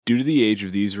Due to the age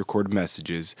of these recorded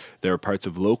messages, there are parts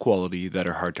of low quality that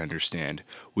are hard to understand.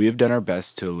 We have done our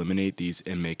best to eliminate these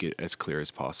and make it as clear as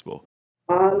possible.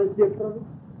 Style is different.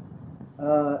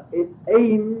 Its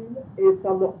aim is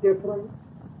somewhat different.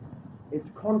 Its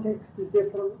context is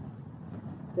different.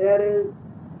 There is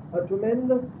a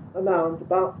tremendous amount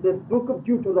about this book of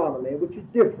Deuteronomy which is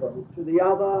different to the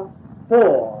other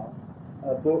four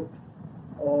books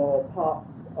or parts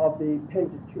of the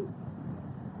Pentateuch.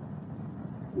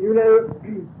 You know,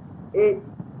 it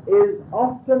is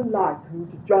often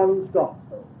likened to John's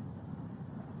Gospel.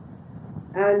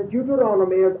 And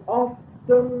Deuteronomy is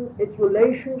often its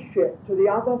relationship to the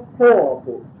other four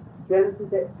books,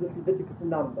 Genesis, Exodus, Leviticus, and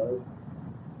Numbers,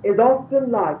 is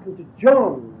often likened to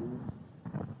John's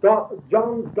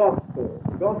Gospel,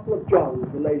 the Gospel of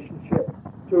John's relationship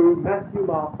to Matthew,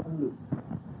 Mark, and Luke.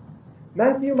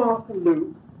 Matthew, Mark, and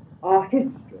Luke are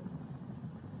history.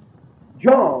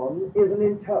 John is an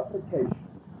interpretation.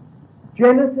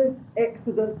 Genesis,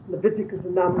 Exodus, Leviticus,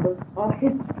 and Numbers are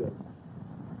history.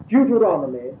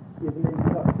 Deuteronomy is an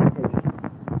interpretation.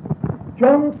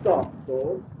 John's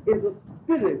Gospel is a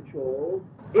spiritual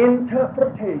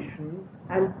interpretation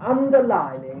and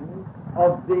underlining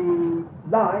of the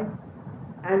life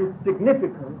and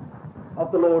significance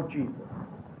of the Lord Jesus.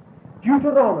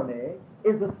 Deuteronomy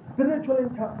is a spiritual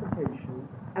interpretation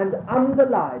and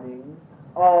underlining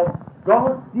of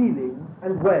God's dealings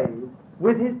and ways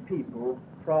with his people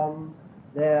from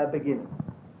their beginning.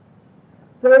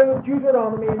 So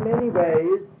Deuteronomy in many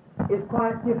ways is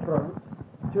quite different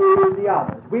to the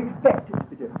others. We expect it to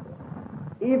be different.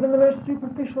 Even the most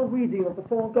superficial reading of the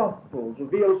four Gospels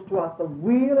reveals to us a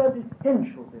real and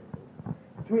essential difference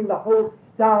between the whole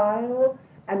style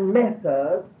and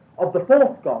method of the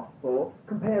fourth Gospel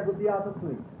compared with the other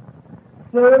three.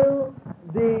 So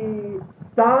the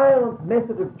style and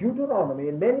method of Deuteronomy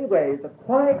in many ways are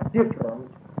quite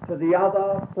different to the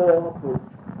other four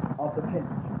books of the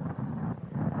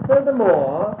Pentateuch.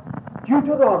 Furthermore,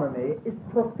 Deuteronomy is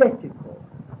prophetical.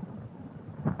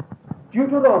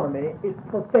 Deuteronomy is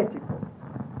prophetical.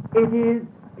 It is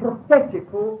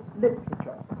prophetical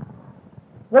literature.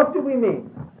 What do we mean?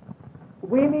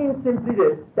 We mean simply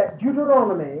this, that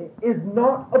Deuteronomy is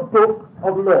not a book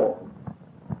of laws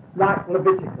like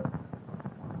Leviticus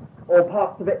or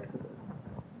parts of Exodus.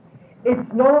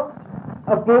 It's not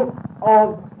a book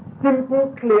of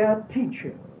simple, clear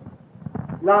teaching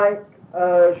like,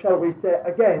 shall we say,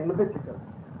 again, Leviticus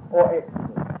or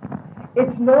Exodus.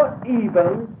 It's not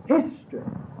even history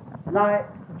like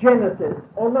Genesis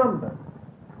or Numbers.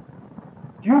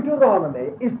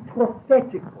 Deuteronomy is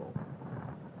prophetical.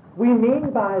 We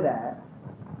mean by that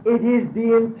it is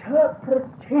the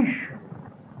interpretation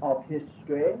of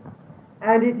history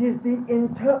and it is the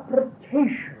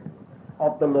interpretation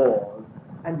of the laws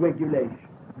and regulations.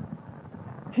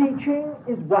 Teaching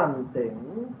is one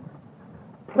thing,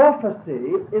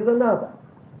 prophecy is another.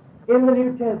 In the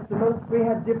New Testament, we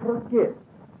have different gifts.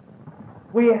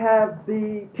 We have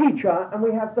the teacher and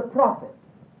we have the prophet.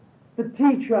 The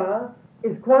teacher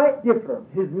is quite different.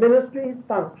 His ministry, his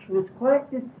function is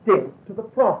quite distinct to the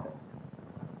prophet.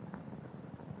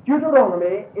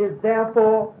 Deuteronomy is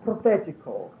therefore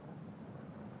prophetical.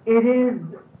 It is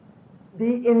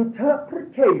the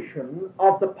interpretation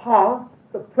of the past,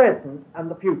 the present, and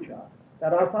the future.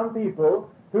 There are some people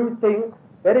who think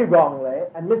very wrongly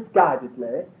and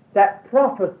misguidedly that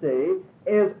prophecy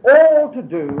is all to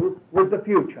do with the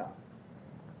future.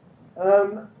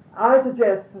 I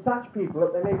suggest to such people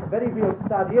that they make a very real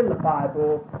study in the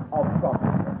Bible of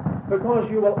prophecy,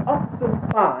 because you will often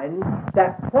find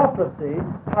that prophecy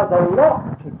has a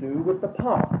lot to do with the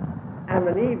past and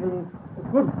an even a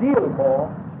good deal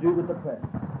more to do with the present.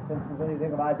 For instance, when you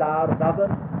think of Isaiah and others,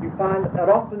 you find that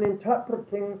they're often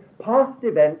interpreting past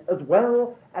events as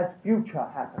well as future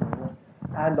happenings,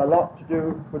 and a lot to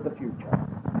do with the future.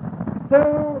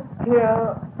 So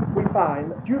here we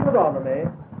find Deuteronomy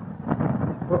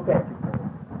is prophetical.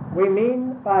 We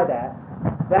mean by that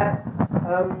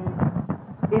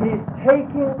it is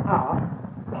taking up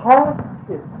past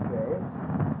history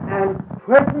and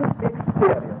present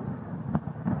experience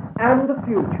and the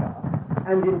future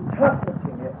and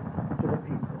interpreting it to the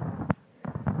people.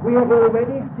 We have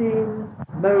already seen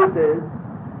Moses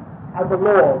as a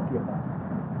lawgiver.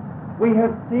 We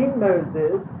have seen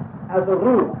Moses as a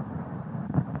ruler.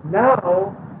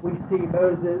 Now we see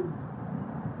Moses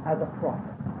as a prophet.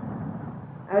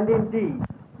 And indeed,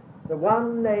 the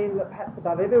one name that perhaps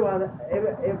above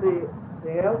everything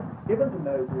else given to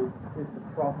Moses is the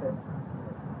prophet.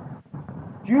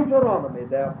 Deuteronomy,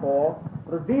 therefore,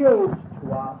 reveals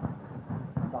to us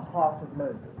the heart of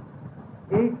Moses.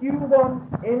 If you want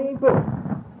any book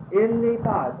in the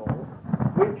Bible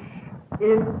which,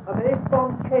 in a very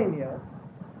spontaneous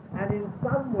and in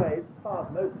some ways, as far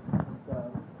as Moses is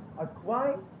concerned, are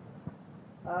quite,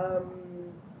 how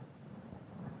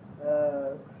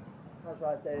shall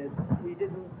I say it, he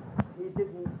didn't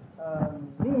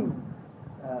mean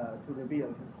to reveal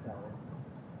himself.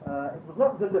 It was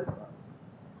not deliberate.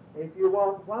 If you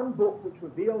want one book which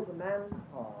reveals a man's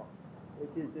heart, it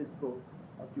is this book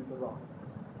of Deuteronomy.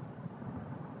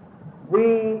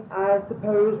 We, I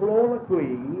suppose, will all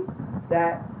agree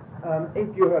that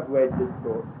if you have read this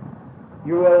book,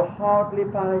 you will hardly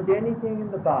find anything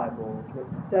in the Bible to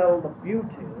excel the beauty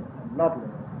and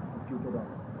loveliness of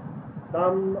Deuteronomy.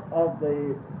 Some of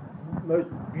the most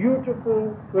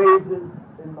beautiful phrases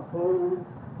in the whole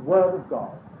Word of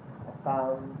God are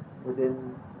found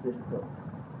within this book.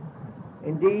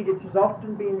 Indeed, it has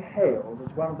often been hailed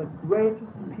as one of the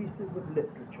greatest pieces of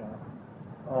literature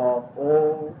of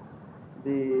all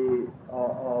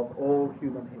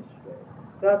human history.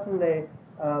 Certainly,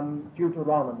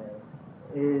 Deuteronomy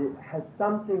has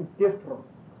something different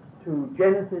to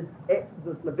Genesis,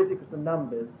 Exodus, Leviticus, and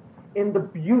Numbers in the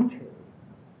beauty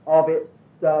of its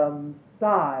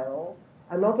style,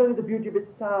 and not only the beauty of its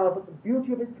style, but the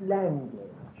beauty of its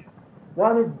language.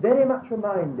 One is very much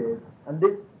reminded, and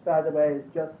this, by the way, is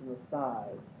just an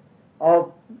aside,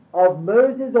 of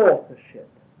Moses' authorship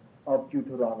of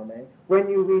Deuteronomy when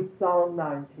you read Psalm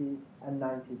 90 and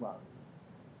 91.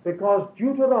 Because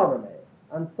Deuteronomy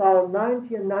and Psalm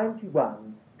 90 and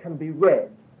 91 can be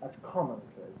read as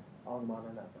commentaries on one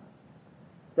another.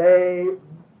 They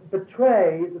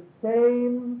betray the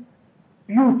same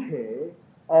beauty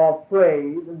of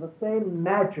phrase and the same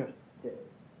majesty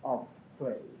of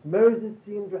phrase. Moses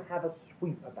seemed to have a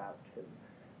sweep about him,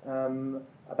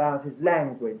 about his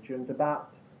language and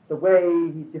about the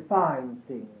way he defined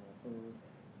things and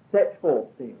set forth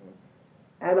things.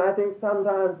 And I think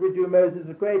sometimes we do Moses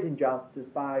a great injustice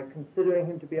by considering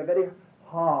him to be a very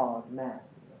hard man,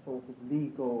 a sort of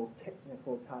legal,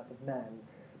 technical type of man.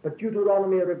 But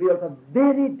Deuteronomy reveals a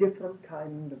very different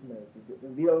kind of Moses. It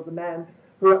reveals a man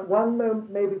who at one moment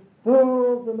may be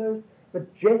full of the most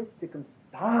majestic and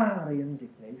fiery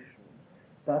indignation,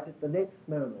 but at the next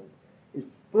moment is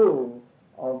full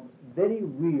of very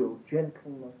real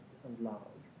gentleness and love.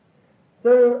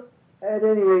 So, at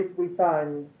any rate, we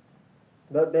find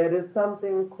that there is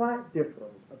something quite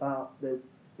different about this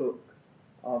book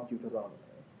of Deuteronomy.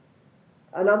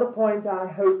 Another point I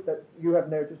hope that you have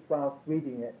noticed whilst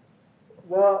reading it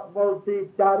was the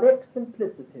direct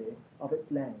simplicity of its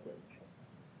language.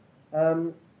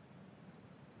 I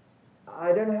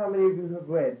don't know how many of you have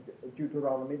read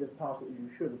Deuteronomy, this part that you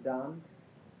should have done,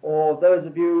 or those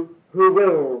of you who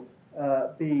will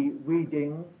be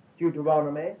reading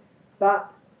Deuteronomy, but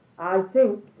I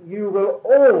think you will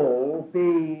all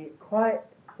be quite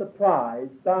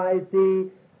surprised by the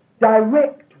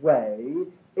direct way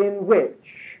in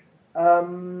which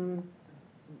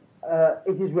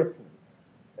it is written.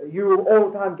 You all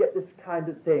the time get this kind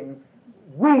of thing.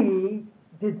 We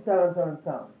did so and so and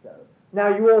so and so. Now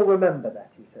you all remember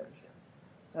that, he says.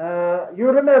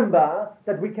 You remember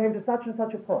that we came to such and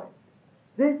such a point.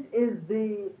 This is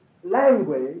the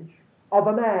language of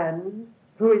a man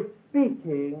who is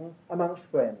speaking amongst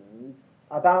friends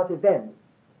about events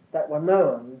that were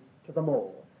known to them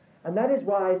all. And that is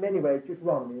why, in many ways,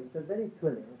 Deuteronomy is so very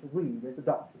thrilling to read as a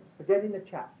document. Forgetting the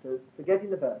chapters,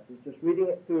 forgetting the verses, just reading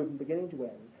it through from beginning to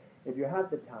end. If you have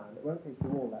the time, it won't take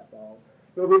you all that long.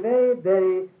 You'll be very,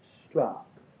 very struck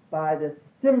by the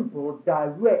simple,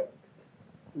 direct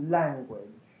language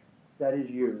that is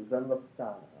used and the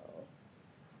style.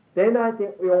 Then I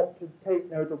think we ought to take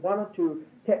note of one or two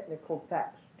technical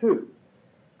facts too.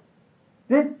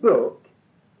 This book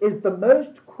is the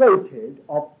most quoted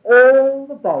of all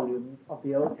the volumes of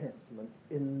the Old Testament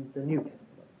in the New Testament.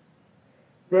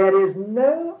 There is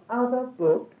no other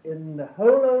book in the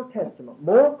whole Old Testament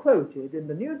more quoted in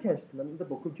the New Testament than the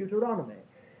book of Deuteronomy.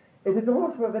 It is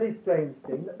also a very strange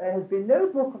thing that there has been no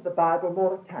book of the Bible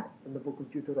more attacked than the book of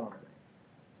Deuteronomy.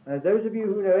 Those of you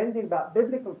who know anything about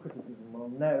biblical criticism will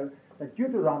know that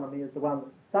Deuteronomy is the one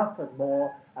that suffered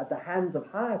more at the hands of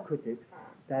higher critics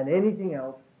than anything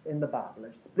else in the Bible.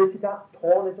 They've split it up,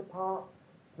 torn it apart,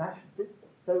 smashed its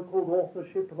so-called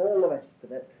authorship and all the rest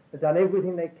of it. They've done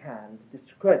everything they can to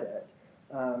discredit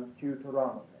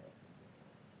Deuteronomy.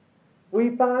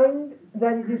 We find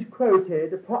that it is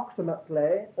quoted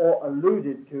approximately, or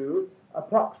alluded to,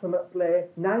 approximately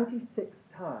 96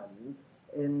 times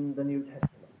in the New Testament.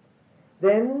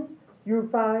 Then you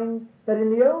find that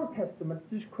in the Old Testament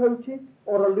it is quoted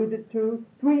or alluded to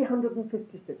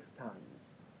 356 times.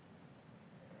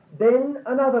 Then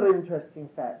another interesting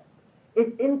fact.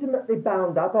 It's intimately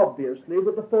bound up, obviously,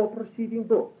 with the four preceding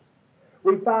books.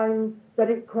 We find that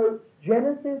it quotes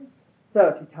Genesis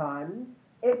 30 times,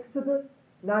 Exodus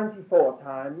 94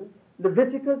 times,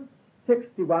 Leviticus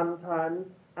 61 times,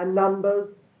 and Numbers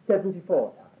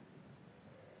 74 times.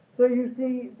 So you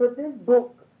see that this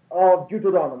book of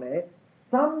Deuteronomy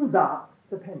sums up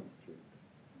the Pentateuch.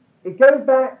 It goes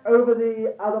back over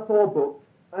the other four books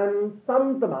and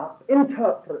sums them up,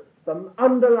 interprets them,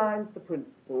 underlines the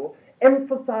principle,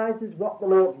 emphasizes what the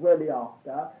Lord's really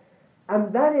after,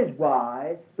 and that is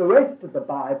why the rest of the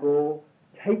Bible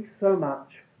takes so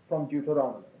much from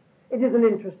Deuteronomy. It is an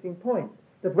interesting point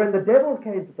that when the devil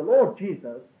came to the Lord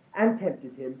Jesus and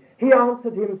tempted him, he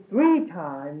answered him 3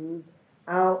 times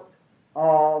out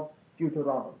of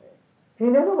Deuteronomy. He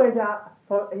never went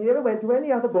to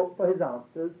any other book for his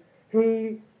answers.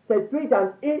 He said 3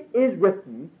 times, "It is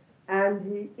written," and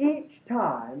he each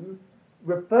time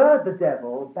referred the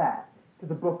devil back to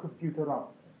the book of Deuteronomy.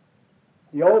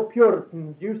 The old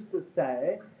Puritans used to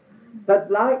say that,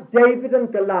 like David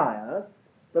and Goliath,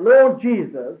 the Lord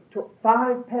Jesus took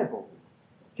 5 pebbles,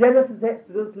 Genesis,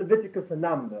 Exodus, Leviticus, and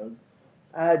Numbers,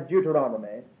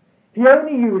 Deuteronomy. He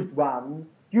only used one,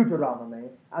 Deuteronomy,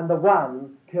 and the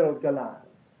one killed Goliath.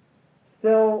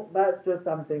 Still, that's just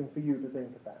something for you to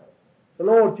think about. The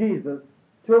Lord Jesus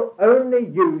only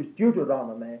used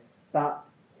Deuteronomy, but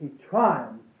he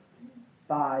triumphed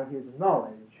by his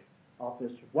knowledge of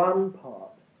this one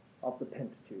part of the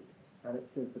Pentateuch, and it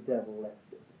says the devil left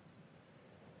it.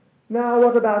 Now,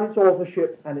 what about its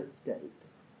authorship and its date?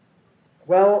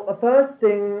 Well, the first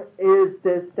thing is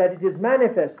this, that it is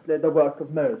manifestly the work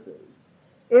of Moses.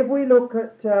 If we look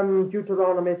at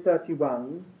Deuteronomy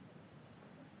 31,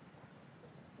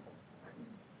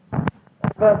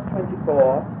 verse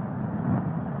 24,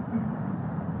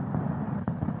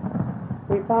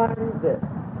 we find this.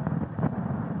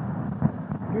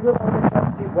 Deuteronomy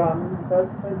 31,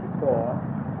 verse 24,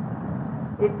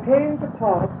 "It came to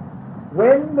pass,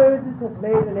 when Moses had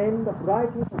made an end of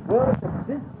writing the words of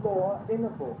this law in a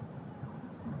book,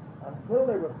 until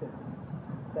they were finished,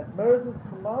 that Moses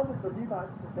commanded the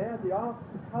Levites to bear the ark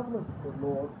of the covenant of the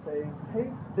Lord, saying,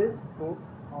 Take this book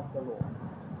of the law."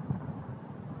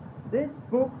 This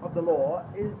book of the law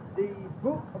is the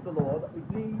book of the law that we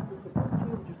believe was the book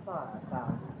King Josiah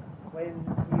found when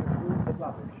he removed the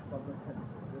rubbish from the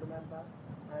temple. You remember?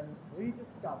 And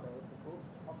rediscovered the book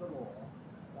of the law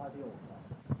by the altar.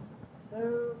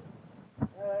 So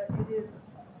it is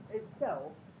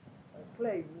itself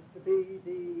claims to be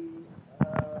the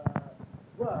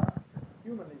work,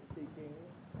 humanly speaking,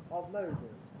 of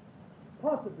Moses.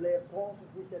 Possibly, of course,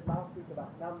 as we said last week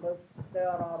about Numbers, there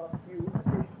are a few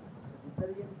additions. It's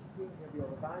very interesting in your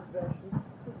revised version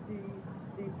to see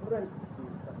the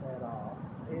parentheses that there are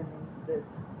in this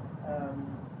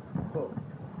book.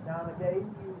 Now and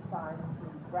again you find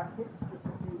in brackets just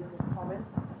a few little comments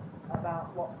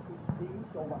about what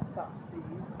precedes or what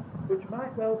succeeds, which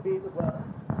might well be the work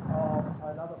of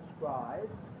another scribe,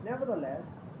 nevertheless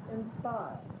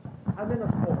inspired. And then,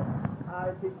 of course,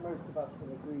 I think most of us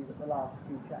will agree that the last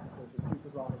few chapters of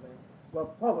Deuteronomy were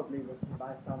probably written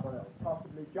by someone else,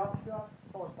 possibly Joshua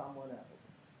or someone else.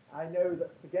 I know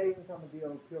that again some of the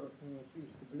old Puritans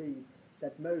used to believe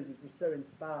that Moses was so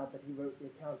inspired that he wrote the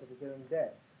account of his own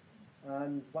death.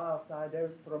 And whilst I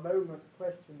don't for a moment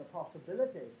question the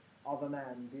possibility of a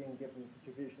man being given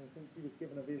such a vision, since he was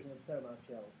given a vision of so much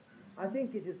else, I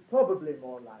think it is probably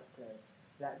more likely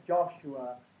that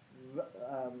Joshua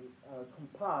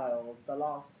compiled the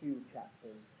last few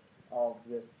chapters of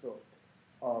this book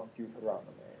of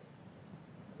Deuteronomy.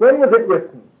 When was it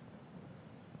written?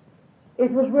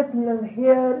 It was written, and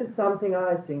here is something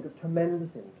I think of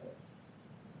tremendous interest.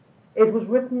 It was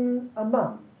written a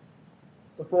month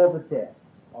before the death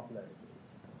of Moses.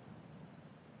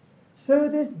 So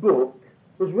this book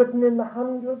was written in the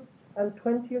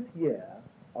 120th year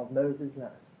of Moses'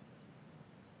 life.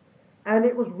 And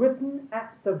it was written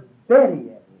at the very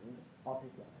end of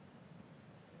his life.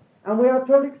 And we are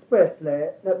told expressly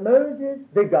that Moses'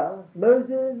 vigor,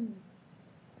 Moses'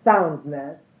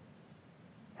 soundness,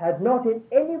 had not in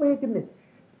any way diminished.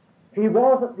 He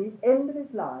was at the end of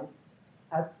his life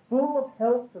as full of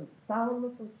health and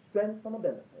soundness and strength and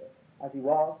ability as he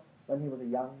was when he was a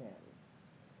young man.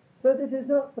 So this is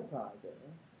not surprising.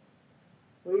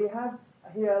 We have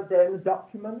here then a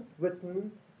document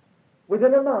written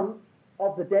within a month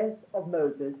of the death of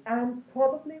Moses, and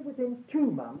probably within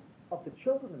 2 months of the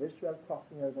children of Israel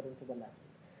crossing over into the land.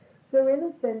 So in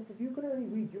a sense, if you can only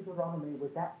read Deuteronomy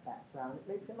with that background, it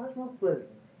makes it much more thrilling.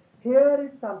 Here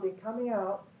is something coming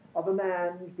out of a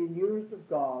man who's been used of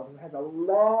God, who has a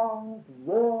long,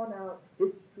 drawn-out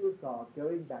history of God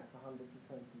going back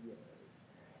 120 years.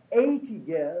 80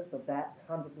 years of that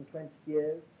 120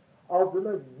 years of the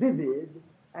most vivid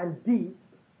and deep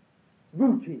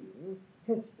routine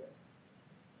history.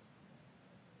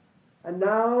 And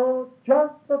now,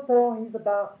 just before he's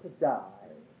about to die,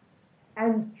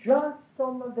 and just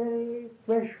on the very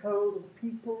threshold of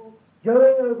people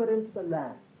going over into the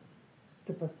land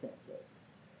to possess it,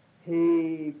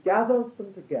 he gathers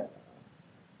them together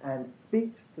and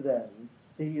speaks to them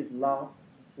these last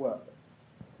words.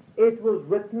 It was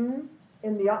written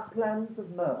in the uplands of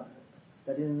Moab,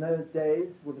 that in those days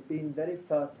would have been very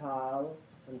fertile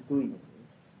and green,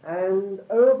 and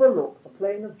overlooked the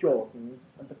plain of Jordan,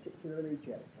 and particularly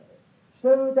Jericho,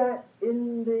 so that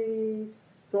in the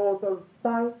sort of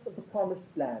sight of the promised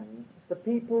land, the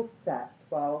people sat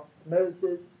while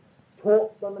Moses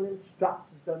taught them and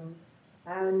instructed them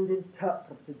and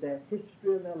interpreted their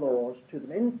history and their laws to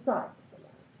them in sight of the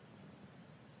land.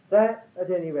 That, at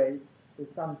any rate, is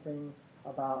something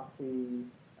about the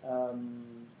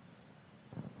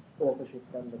authorship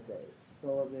and the date.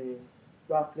 So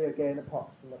roughly again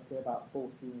approximately about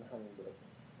 1400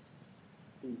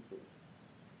 BC.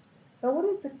 Now what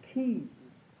is the key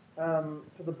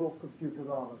to the book of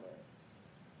Deuteronomy?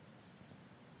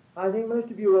 I think most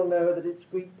of you will know that its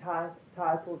Greek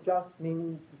title just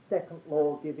means the second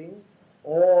law giving,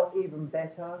 or even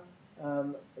better,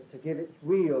 to give its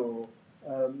real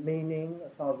meaning,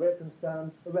 as far as we're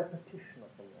concerned, the repetition of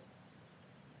the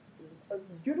law.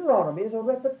 Deuteronomy is a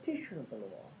repetition of the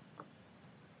law.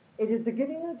 It is the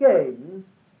giving again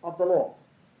of the law.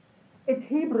 Its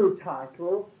Hebrew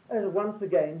title is once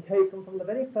again taken from the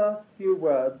very first few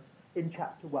words in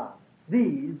chapter 1.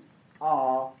 These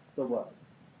are the words.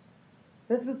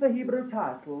 This was the Hebrew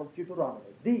title of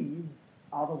Deuteronomy. These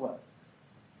are the words.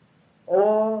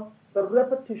 Or the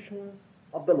repetition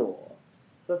of the law,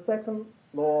 the second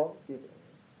law giving.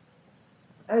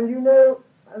 And you know,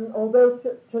 and although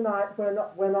tonight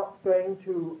we're not going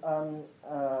to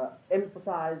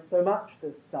emphasize so much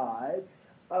this side,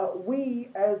 we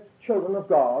as children of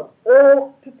God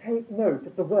ought to take note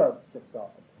of the words of God.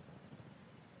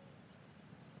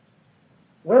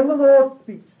 When the Lord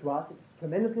speaks to us, it's a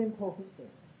tremendously important thing.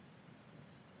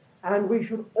 And we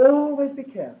should always be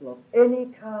careful of any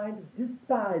kind of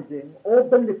despising or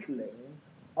belittling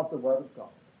of the Word of God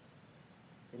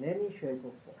in any shape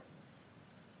or form.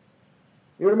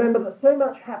 You remember that so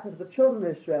much happened to the children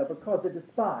of Israel because they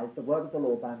despised the word of the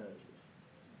Lord by Moses.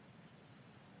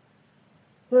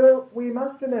 So we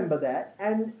must remember that,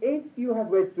 and if you have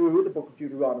read through the book of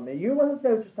Deuteronomy, you will have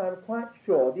noticed, I'm quite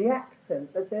sure, the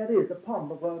accent that there is upon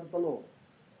the word of the Lord.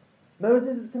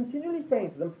 Moses is continually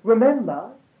saying to them,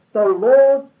 remember, the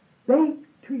Lord spake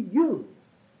to you.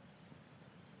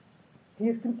 He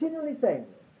is continually saying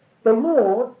this. The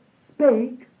Lord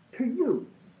spake to you.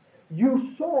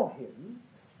 You saw him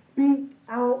speak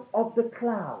out of the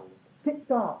cloud, thick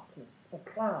darkness, a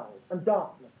cloud and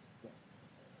darkness.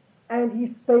 And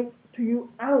he spake to you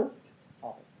out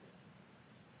of it.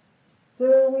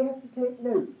 So we have to take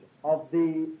note of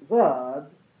the word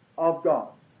of God.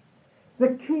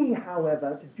 The key,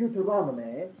 however, to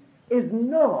Deuteronomy is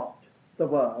not the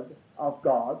word of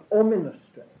God or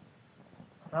ministry,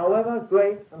 however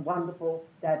great and wonderful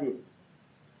that is.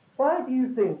 Why do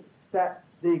you think that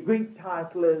the Greek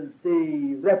title is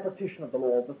the repetition of the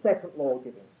law, the second law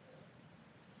giving?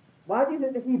 Why do you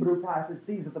think the Hebrew title is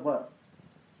these are the words?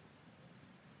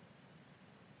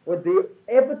 With the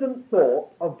evident thought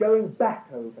of going back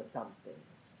over something,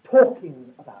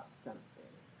 talking about something.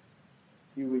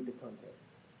 You read the context.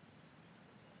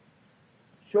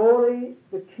 Surely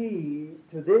the key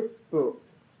to this book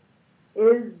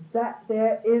is that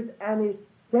there is an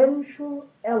essential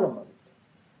element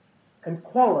and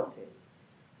quality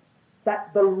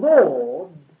that the Lord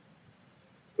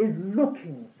is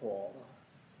looking for,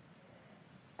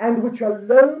 and which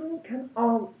alone can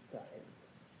answer it,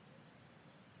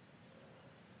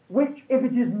 which, if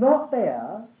it is not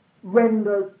there,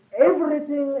 renders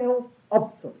everything else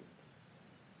obsolete,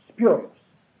 spurious,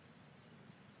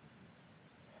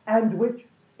 and which,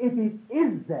 if it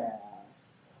is there,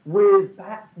 with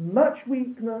perhaps much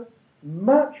weakness,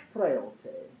 much frailty,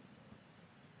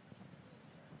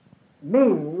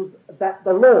 means that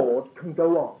the Lord can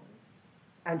go on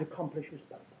and accomplish his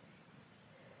purpose.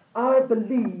 I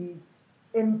believe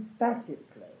emphatically,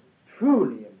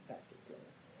 truly emphatically,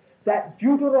 that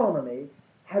Deuteronomy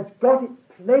has got its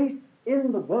place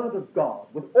in the Word of God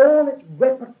with all its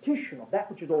repetition of that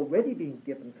which has already been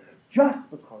given, just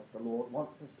because the Lord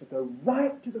wants us to go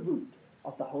right to the root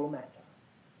of the whole matter.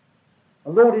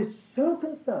 The Lord is so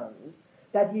concerned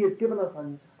that he has given us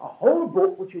a whole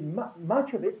book which in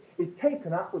much of it is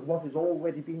taken up with what has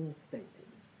already been stated.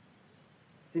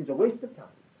 Seems a waste of time.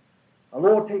 The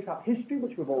Lord takes up history,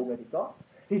 which we've already got.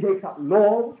 He takes up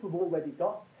law, which we've already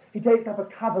got. He takes up a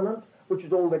covenant, which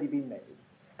has already been made.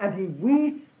 And he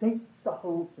restates the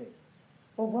whole thing.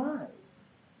 Well, why?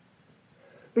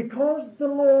 Because the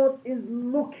Lord is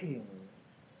looking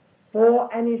for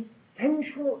an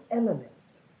essential element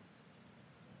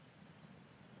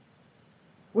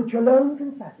which alone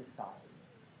can satisfy.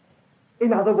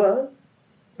 In other words,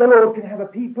 the Lord can have a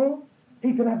people,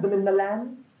 he can have them in the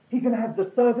land, he can have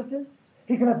the services,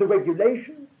 he can have the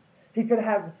regulations, he can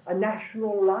have a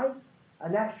national life, a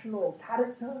national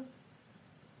character,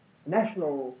 a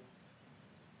national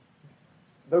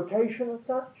vocation as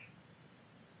such,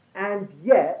 and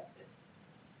yet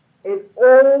it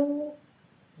all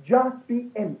just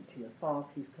be empty as far as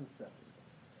he's concerned.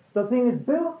 The thing is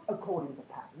built according to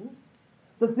pattern.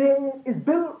 The thing is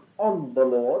built on the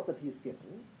laws that he's given.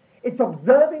 It's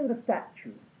observing the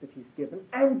statutes that he's given,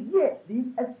 and yet the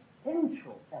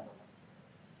essential element,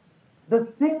 the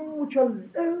thing which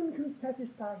alone can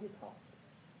satisfy his heart,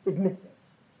 is missing.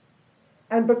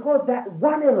 And because that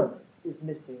one element is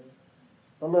missing,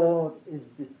 the Lord is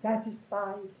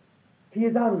dissatisfied. He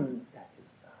is unsatisfied.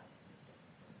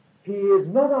 He is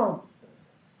not answered.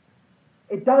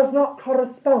 It does not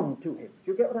correspond to him.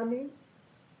 Do you get what I mean?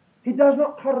 He does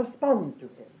not correspond to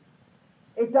him.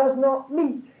 It does not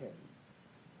meet him.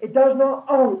 It does not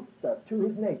answer to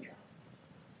his nature.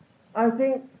 I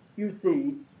think you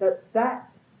see that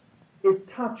is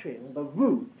touching the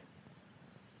root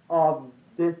of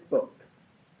this book.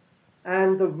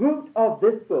 And the root of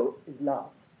this book is love.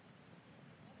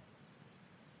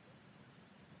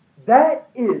 That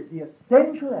is the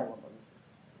essential element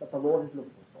that the Lord is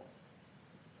looking for.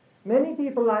 Many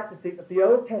people like to think that the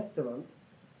Old Testament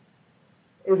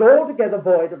is altogether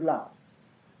void of love.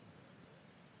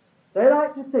 They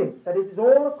like to think that it is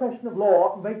all a question of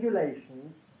law and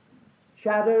regulations,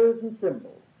 shadows and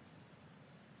symbols.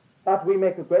 But we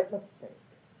make a great mistake.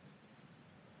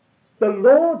 The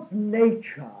Lord's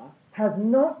nature has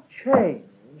not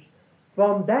changed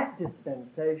from that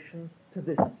dispensation to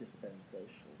this dispensation.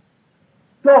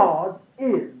 God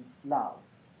is love.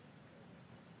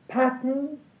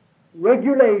 Patterns,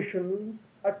 regulations,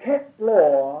 a kept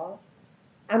law,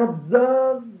 and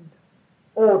observed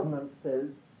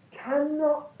ordinances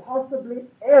cannot possibly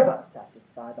ever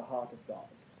satisfy the heart of God.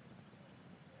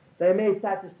 They may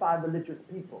satisfy religious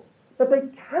people, but they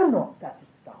cannot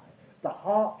satisfy the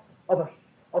heart of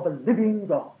a living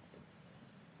God.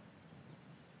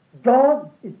 God's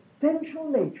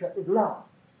essential nature is love.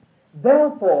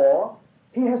 Therefore,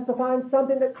 he has to find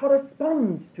something that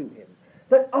corresponds to him,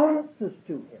 that answers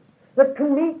to him, that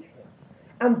can meet him.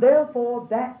 And therefore,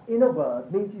 that, in a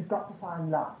word, means he's got to find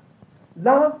love.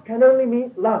 Love can only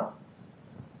meet love.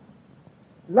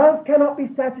 Love cannot be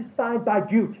satisfied by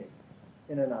duty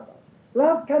in another.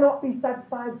 Love cannot be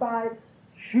satisfied by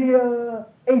sheer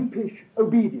apish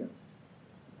obedience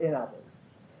in others.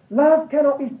 Love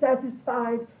cannot be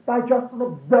satisfied by just an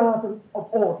observance of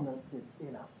ordinances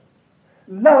in others.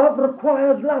 Love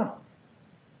requires love.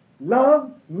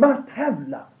 Love must have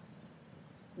love.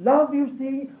 Love, you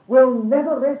see, will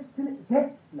never rest till it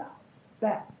gets love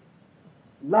back.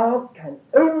 Love can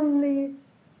only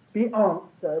be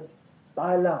answered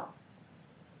by love.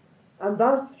 And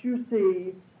thus, you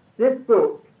see, this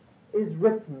book is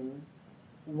written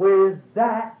with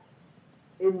that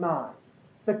in mind.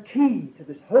 The key to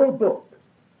this whole book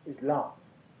is love.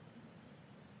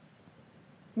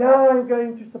 Now I'm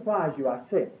going to surprise you, I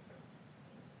think.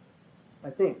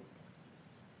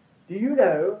 Do you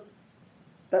know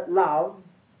that love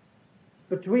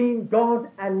between God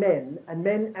and men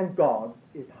and God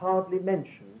is hardly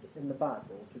mentioned in the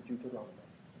Bible to Deuteronomy?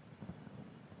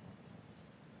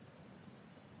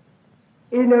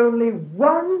 In only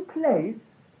one place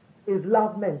is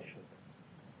love mentioned.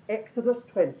 Exodus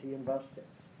 20 and verse 6.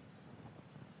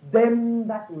 Them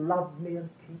that love me and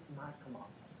keep my commandments.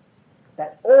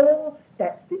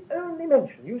 That's the only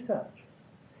mention. You search.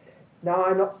 Now,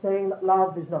 I'm not saying that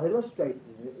love is not illustrated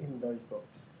in those books.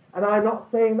 And I'm not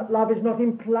saying that love is not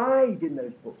implied in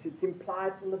those books. It's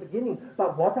implied from the beginning.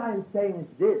 But what I'm saying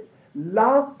is this.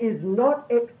 Love is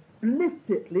not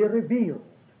explicitly revealed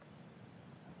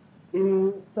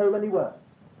in so many words.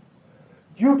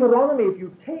 Deuteronomy, if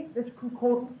you take this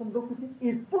concordance and look at it,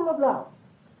 is full of love.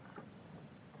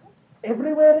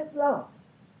 Everywhere it's love.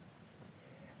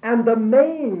 And the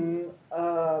main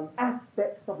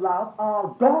aspects of love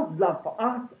are God's love for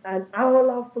us and our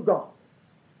love for God.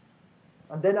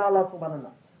 And then our love for one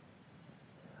another.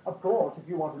 Of course, if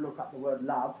you want to look up the word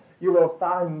love, you will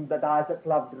find that Isaac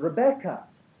loved Rebekah,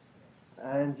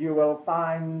 and you will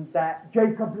find that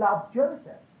Jacob loved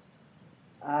Joseph,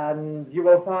 and you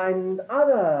will find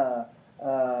other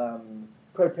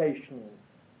quotations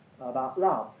about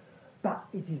love. But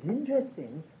it is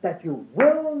interesting that you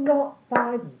will not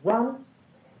find once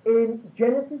in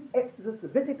Genesis, Exodus,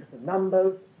 Leviticus, and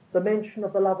Numbers the mention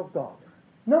of the love of God.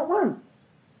 Not once.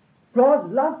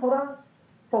 God's love for us,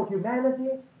 for humanity,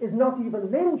 is not even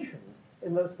mentioned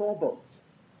in those 4 books.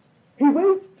 He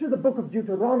waits to the book of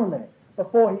Deuteronomy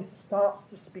before he starts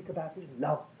to speak about his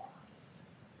love for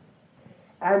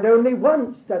us. And only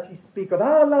once does he speak of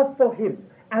our love for him,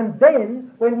 and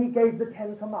then when he gave the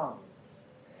 10 Commandments.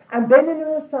 And then in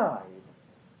an aside,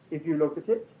 if you look at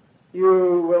it,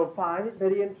 you will find it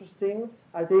very interesting,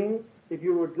 I think, if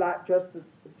you would like just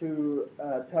to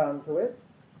turn to it.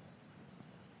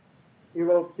 You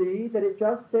will see that it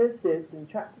just says this in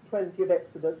chapter 20 of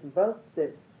Exodus and verse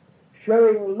 6,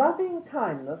 showing loving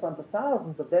kindness unto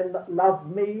thousands of them that love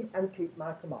me and keep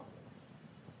my commandments.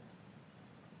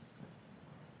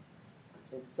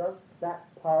 It's just that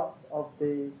part of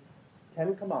the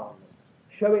 10 Commandments,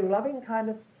 showing loving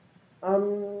kindness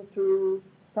unto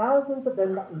thousands of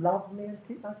them that love me and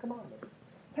keep my commandments.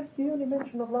 That's the only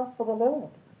mention of love for the Lord.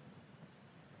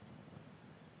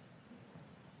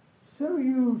 So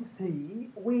you see,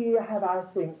 we have, I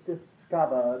think,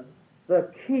 discovered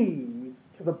the key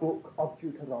to the book of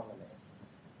Deuteronomy.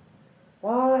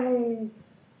 Why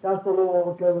does the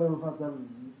Lord go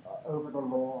over the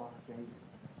law again?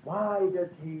 Why does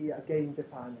he again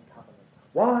define the covenant?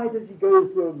 Why does he go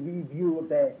through a review of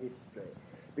their history?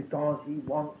 Because he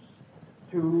wants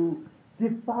to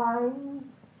define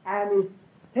an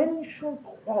essential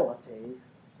quality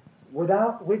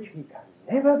without which he can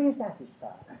never be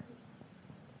satisfied.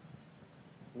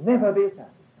 Never be satisfied.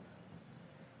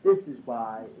 This is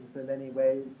why, in so many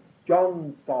ways,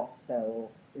 John's Gospel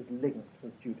is linked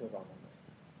with Deuteronomy.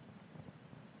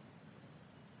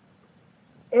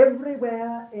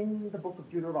 Everywhere in the book of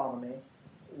Deuteronomy,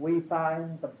 we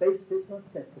find the basic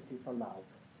necessity for love.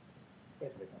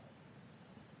 Everywhere.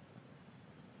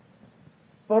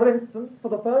 For instance, for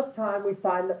the first time, we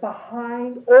find that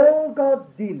behind all God's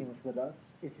dealings with us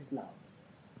is his love.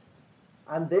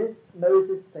 And this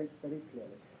Moses states very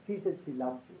clearly. He says he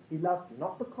loves you. He loves you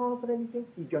not because of anything,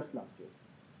 he just loves you.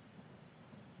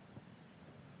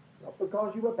 Not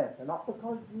because you were better, not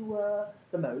because you were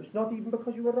the most, not even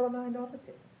because you were a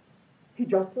minority. He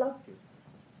just loved you.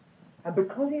 And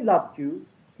because he loved you,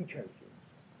 he chose you.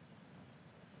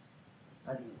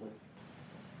 And he will.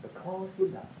 Because he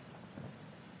loves you.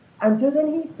 And so then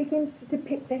he begins to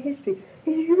depict their history.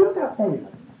 He says, you know about Balaam?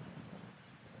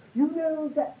 You know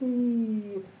that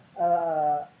the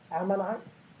Ammonites,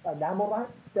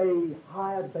 they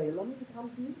hired Balaam to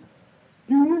come to you?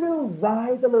 Do you know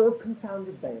why the Lord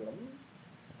confounded Balaam?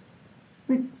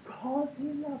 Because he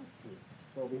loved you.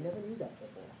 Well, we never knew that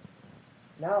before.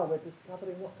 Now we're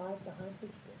discovering what lies behind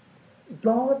history.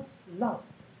 God loves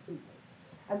people.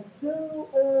 And so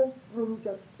all through,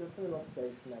 just an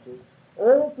illustration that is,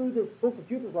 all through this book of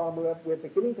Deuteronomy, we're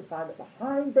beginning to find that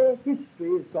behind their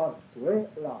history is God's great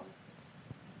love.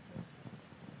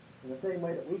 In the same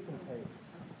way that we can take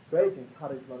great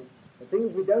encouragement, the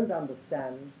things we don't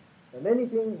understand, the many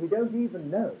things we don't even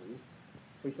know,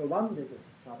 we shall one day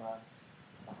discover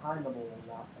behind them all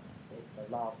that is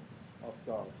the love of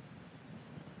God.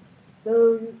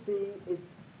 So you see, it's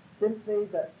simply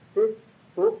that this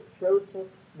book shows us,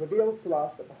 reveals to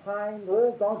us that behind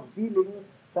all God's dealings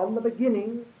from the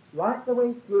beginning, right the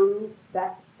way through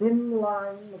that thin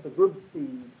line of the good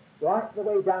seed, right the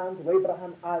way down to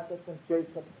Abraham, Isaac, and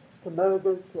Jacob, to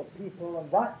Moses, to a people,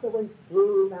 and right the way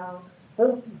through now,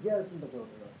 40 years in the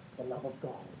wilderness, the love of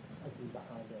God has been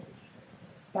behind it.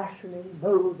 Fashioning,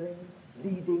 molding,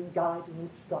 leading, guiding,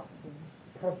 instructing,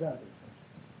 preserving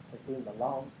has been the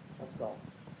love of God.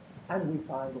 And we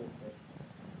find also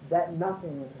that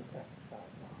nothing can satisfy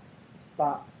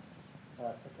God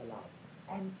but such a love.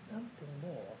 And something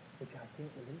more, which I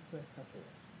think will interest us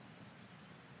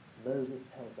all. Moses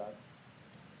tells us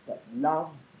that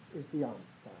love is the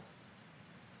answer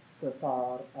so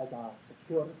far as our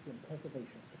security and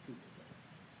preservation for future.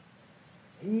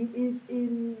 He is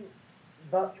in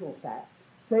virtual fact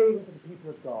saying to the people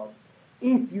of God,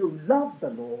 if you love the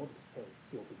Lord,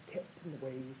 you'll be kept in the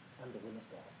ways and the will of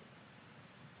God.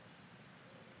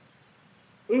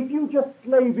 If you just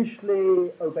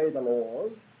slavishly obey the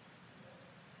laws,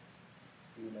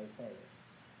 you may fail.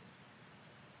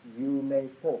 You may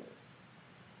fall.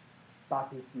 But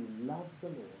if you love the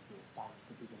Lord, you'll find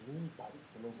to be the means by which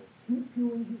the Lord will keep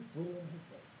you in his will and his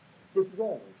way. This is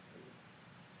always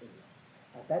true in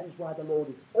life. And that is why the Lord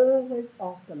is always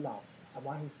after love, and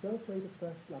why he's so afraid of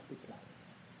first love declining.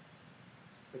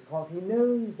 Because he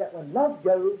knows that when love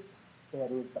goes,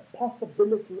 there is the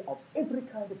possibility of every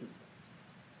kind of evil.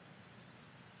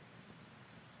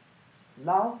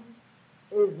 Love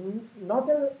is not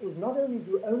only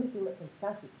the only thing that can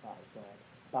satisfy God,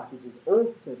 but it is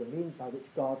also the means by which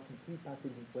God can keep us in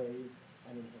his ways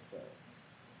and in his word.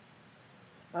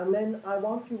 And then I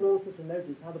want you also to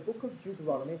notice how the book of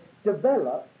Deuteronomy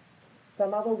develops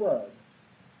some other words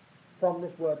from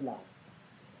this word love.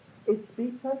 It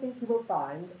speaks, I think you will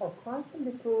find, of quite a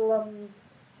little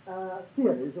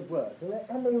series of words,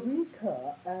 and they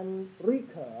recur and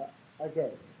recur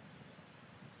again.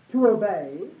 To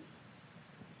obey,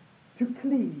 to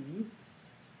cleave,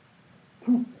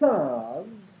 to serve,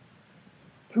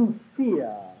 to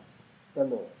fear the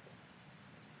Lord.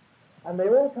 And they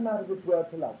all come out of this word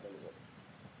to love the Lord.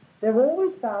 They're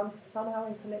always found somehow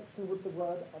in connection with the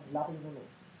word of loving the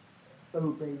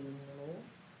Lord, obeying the Lord,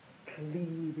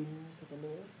 cleaving to the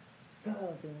Lord,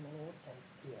 serving the Lord, and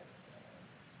fearing the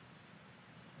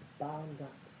Lord. Bound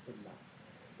up in love.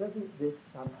 Doesn't this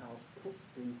somehow put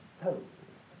the soul,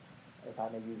 if I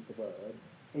may use the word,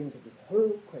 into this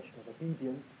whole question of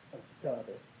obedience and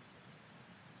service?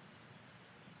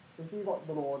 You see, what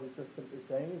the Lord is just simply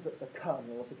saying is that the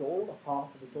kernel of it all, the heart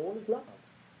of it all, is love.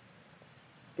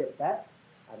 Get that,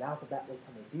 and out of that will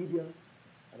come obedience,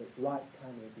 and it's right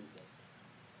kind of obedience.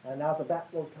 And out of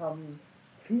that will come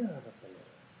fear of the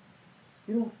Lord.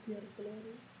 You know what fear of the Lord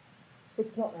is?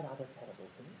 It's not that other terrible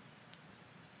thing.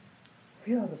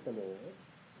 Fear of the Lord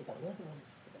is a reverence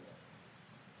for the Lord.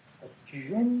 A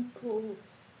gentle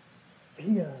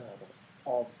fear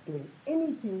of doing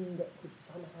anything that could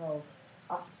somehow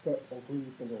upset or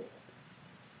grieve the Lord.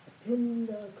 A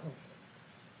tender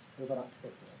conscience over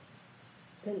upsetting,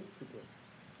 sensitive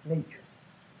nature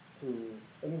to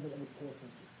anything that would cause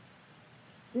him to.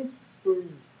 This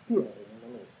is fearing the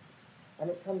Lord, and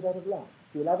it comes out of love.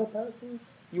 If you love a person,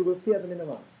 you will fear them in a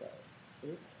right way.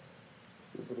 See?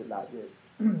 You put it like this.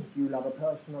 You love a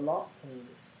person a lot, and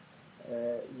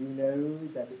you know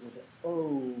that it was,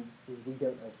 we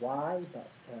don't know why, but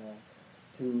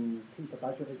to keep a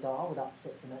budget of car would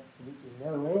upset them absolutely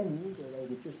no end, or they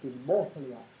would just be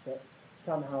mortally upset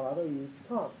somehow or other. You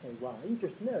can't say why, you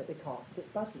just know it. They can't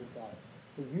stick budget of car.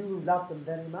 So you love them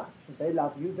very much, and they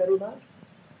love you very much,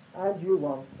 and you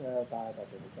want to buy a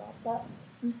budget of car. But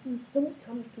you see, when it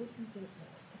comes to it, you think, no,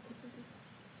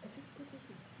 I just couldn't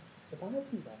do it. If I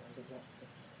do that, I would not say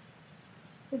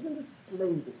no. Isn't it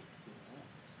slavish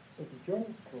here? It's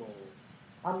gentle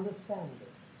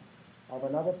understanding of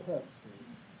another person's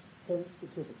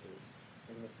sensitivity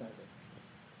in this direction.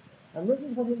 And this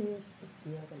is what it means to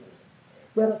fear the Lord.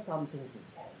 There are some things we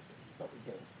can do, but we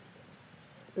don't do them.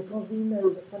 Because we know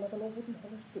that some of the Lord wouldn't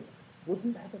have us do it,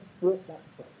 wouldn't have us walk that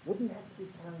way, wouldn't have to be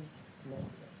found that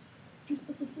way. Just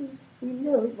because we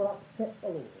know it will upset the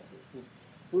Lord.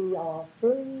 We are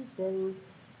very, very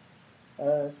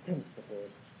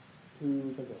sensitive to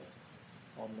the Lord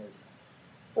on those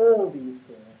matters. All these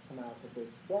things come out of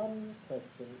this one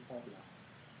question of love.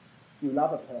 You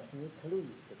love a person, you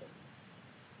cleave to them.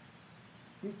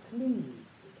 You cleave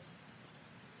to them.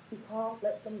 You can't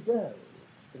let them go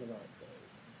in the right way.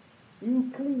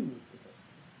 You cleave to them.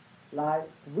 Like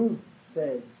Ruth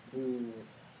said to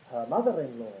her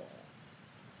mother-in-law,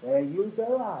 where you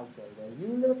go, I go. Where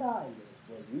you live, I live.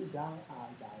 Where you die, I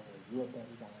die. Where you are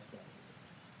buried, I bury.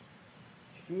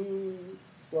 She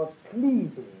was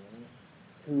cleaving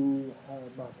to her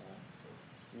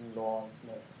mother-in-law's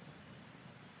name.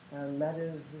 And that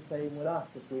is the same with us.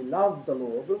 If we love the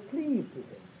Lord, we'll cleave to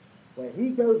him. Where he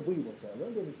goes, we will go.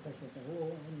 Won't be any question of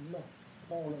saying, I must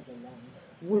follow the Lamb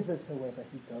whithersoever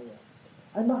he goeth.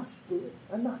 I must do it.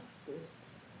 I must do it.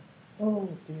 Oh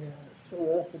dear, it's so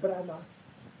awful, but I must.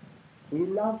 We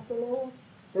love the Lord,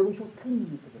 then we shall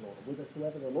cleave to the Lord.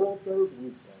 Whithersoever the Lord goes, we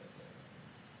go.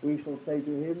 We shall say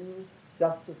to him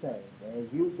just the same. Where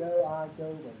you go, I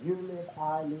go. Where you live,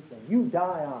 I live. Where you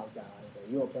die, I die. Where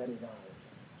you're buried, I live.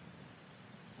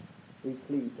 We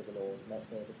cleave to the Lord, and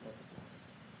that's all because of love.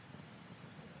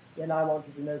 Then I want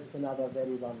you to notice another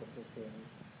very wonderful thing.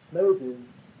 Moses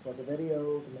was a very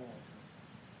old man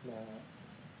now.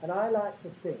 And I like to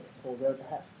think, although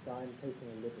perhaps I'm taking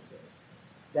a liberty,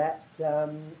 that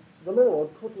the Lord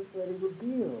couldn't really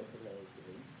reveal to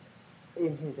Moses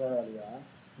in his earlier,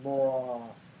 more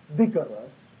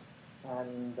vigorous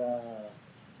and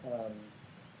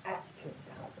active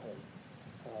type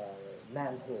of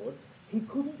manhood, he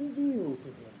couldn't reveal to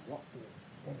him what the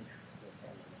essential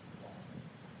element was.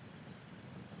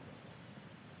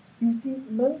 You see,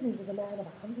 Moses was a man of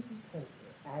 120,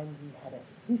 and he had a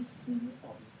history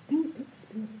of deep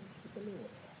experience with the Lord,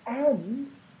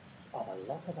 and of a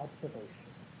lot of observation.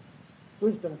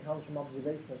 Wisdom comes from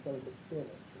observation as well as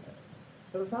experience, you know.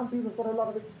 There are some people who've got a lot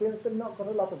of experience but not got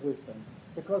a lot of wisdom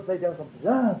because they don't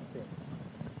observe things.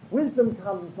 Wisdom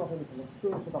comes not only from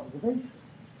experience but observation,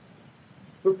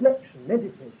 reflection,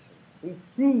 meditation. We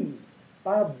see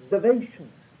by observation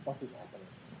what is happening.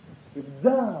 We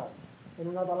observe in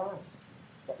another life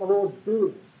what the Lord's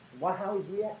doing, how he's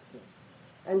reacting.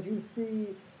 And you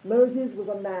see, Moses was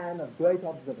a man of great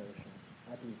observation.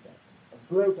 I believe that. Of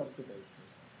great observation.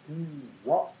 He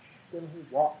watched and he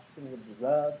watched and he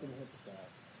observed and he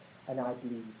observed. And I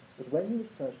believe that when he was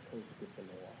first told to give the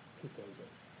law, he gave it.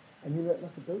 And you know, it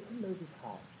must have broken Moses'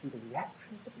 heart to see the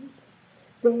reaction of the people.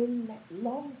 Then that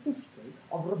long history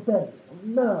of rebellion, of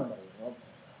murmuring,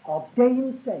 of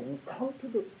gainsaying,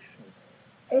 contradiction,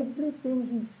 everything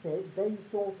he said, they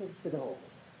sort of said, oh,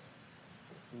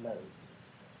 Moses.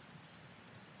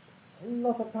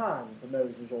 Not a time for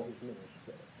Moses or his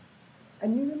ministry.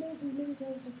 And you remember many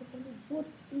times I said, what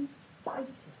is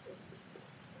fighting?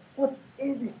 What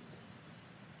is it?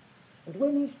 And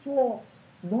when he saw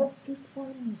not just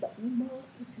one, but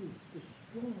multitudes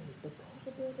destroyed because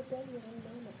of their rebellion and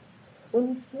murmur,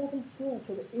 when he saw them fall,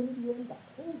 so that in the end the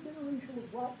whole generation was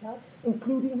wiped out,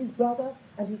 including his brother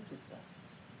and his sister,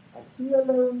 and he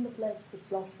alone was left with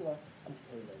Joshua and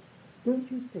Caleb,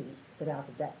 don't you think that out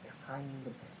of that kind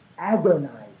of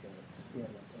agonizing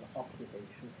experience and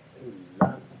observation, he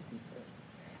learned a few things?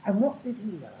 And what did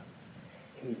he learn?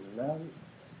 He learned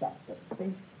that the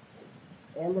basic,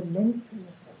 elementary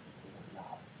necessity was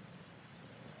love.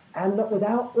 And that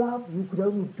without love, you could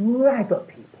only drag a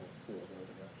people through a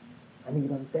wilderness. And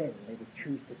even then, they would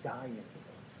choose to die in the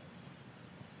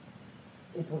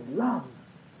wilderness. It was love,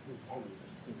 he came to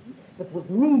see, that was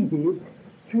needed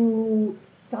to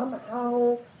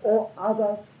somehow or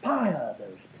other fire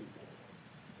those people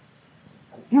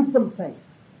and give them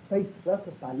faith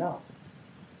worked by love,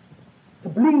 to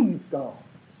believe God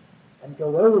and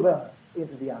go over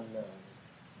into the unknown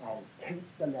and take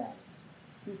the land.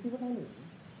 Do you see what I mean?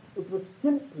 It was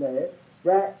simply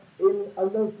that in a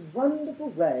most wonderful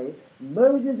way,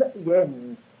 Moses at the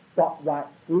end got right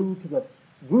through to the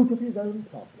root of his own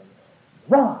problem.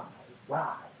 Why?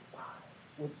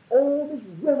 With all this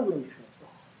revelation of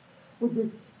God, with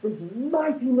this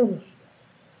mighty ministry,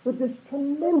 with this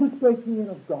tremendous breaking in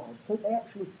of God, so they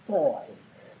actually saw him.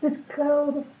 This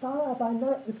cloud of fire by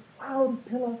night, this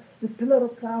pillar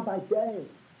of cloud by day.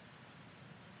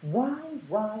 Why?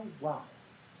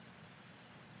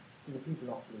 Do the people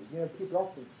not believe? You know, people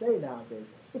often say nowadays,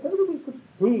 if only we could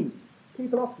see,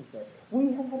 people often say,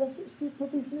 we have had a history of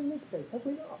provision in this place, have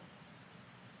we not?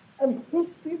 And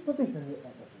history of provision, that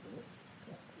doesn't do it.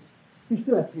 You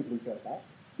still have people who go back.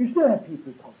 You still have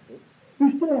people who conflict.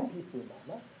 You still have people who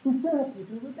murmur. You still have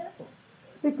people who rebel.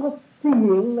 Because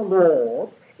seeing the Lord,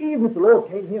 even if the Lord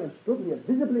came here and stood here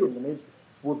visibly in the midst,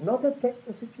 would not affect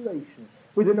the situation.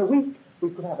 Within a week, we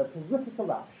could have a terrific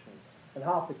eruption, and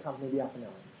half the company be up in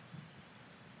arms.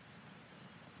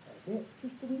 And yet,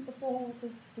 just a week before,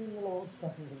 we've seen the Lord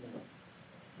standing in the midst.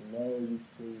 No, you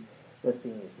see, the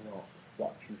thing is not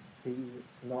what you see,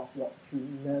 it's not what you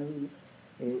know,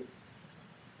 it's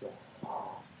your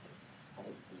heart, and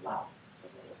it's love for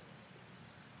the Lord.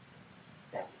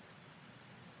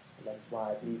 That's why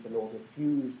I believe the Lord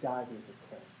refused David's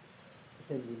request to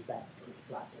send him back to his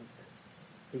brothers.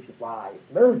 He said, why? If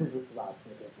Moses was the last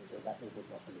thing to do, that they would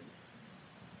not believe.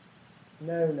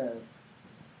 No.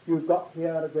 You've got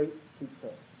here a great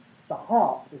secret. The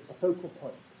heart is the focal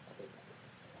point of it.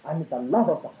 And the love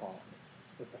of the heart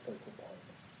is the focal point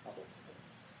of it.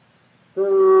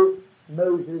 So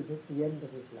Moses, at the end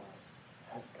of his life,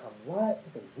 has come right to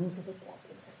the root of the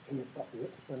problem. He has got the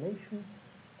explanation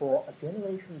for a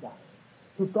generation dying.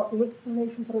 He's got the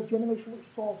explanation for a generation which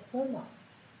saw so much,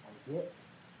 and yet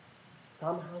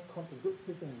somehow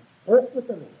contradicted and fought with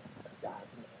the Lord and died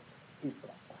in the end. He's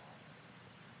got that.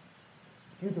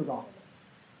 Deuteronomy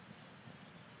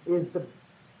is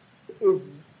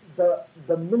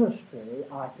the ministry,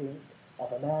 I think,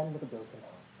 of a man with a broken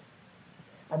heart.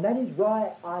 And that is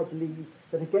why I believe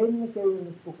that again and again in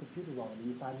this book of Deuteronomy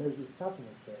you find Moses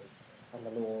suddenly says, and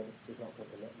the Lord is not going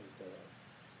to let me fail.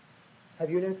 Have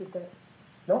you noticed that?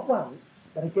 Not once,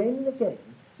 but again and again,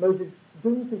 Moses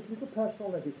brings this little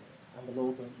personal message, and the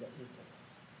Lord won't let me fail.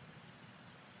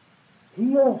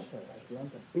 He also has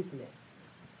learned a big lesson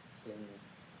in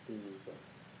these days.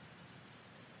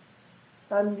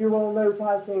 And you will note,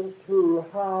 I think, too,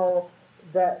 how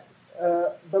that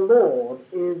the Lord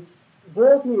is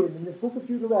brought in this book of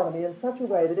Deuteronomy in such a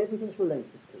way that everything's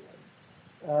related to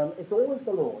him. It's always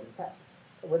the Lord. In fact,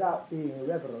 without being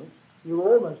irreverent, you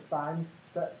almost find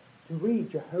that to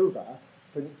read Jehovah,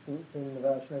 for instance, in the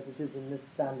version as it is in this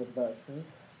standard version,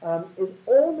 is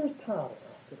almost tiring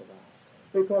after a while,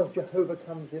 because Jehovah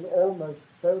comes in almost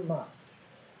so much.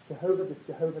 Jehovah this,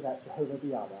 Jehovah that, Jehovah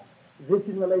the other. This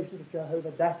in relation to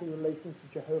Jehovah, that in relation to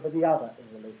Jehovah, the other in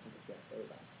relation to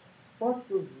Jehovah. What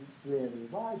is really,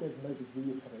 why does Moses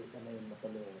reiterate the name of the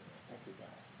Lord as he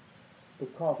does?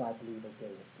 Because I believe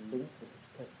again it's linked with his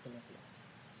question of life.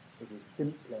 It is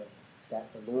simply that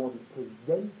the Lord is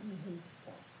presenting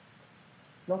himself,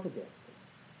 not a destiny,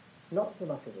 not so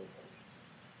much a vocation,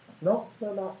 not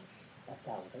so much a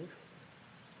salvation.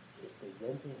 He is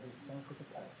presenting himself as a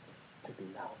person to be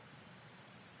loved,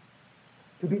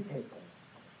 to be taken,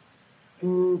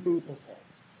 to be possessed.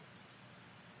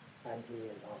 And he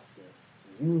is asking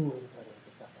you enter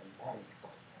into such a marriage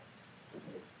contract with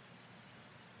me.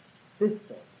 This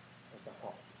then is the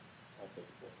heart of this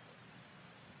book.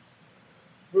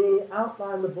 The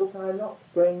outline of the book I'm not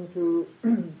going to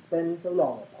spend so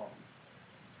long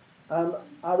upon.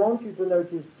 I want you to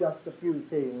notice just a few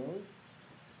things.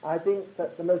 I think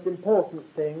that the most important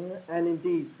thing, and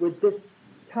indeed with this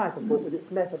type of book, with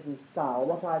its method and style,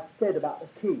 what I've said about the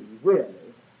key,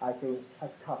 really, I think, has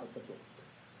covered the book.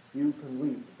 You can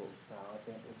read the book now, I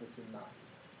think, with this in mind.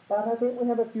 But I think we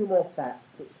have a few more facts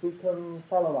which we can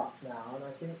follow up now, and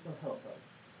I think will help us.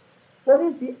 What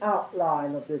is the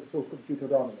outline of this book of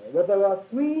Deuteronomy? Well, there are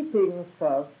three things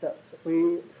first that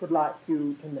we should like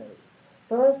you to know.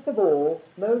 First of all,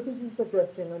 Moses is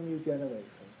addressing a new generation.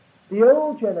 The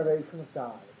old generation has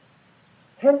died.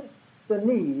 Hence the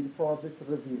need for this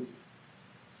review.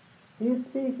 He is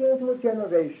speaking to a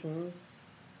generation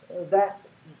that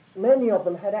many of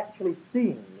them had actually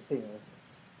seen things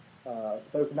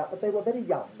spoken about, but they were very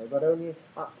young. They were only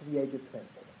up to the age of 20.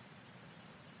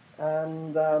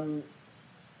 And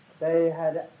they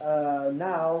had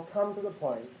now come to the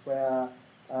point where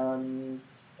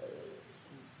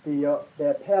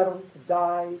their parents had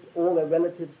died, all their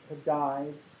relatives had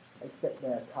died, except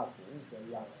their cousins, their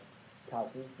young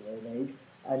cousins, their own age,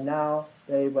 and now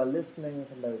they were listening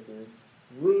to Moses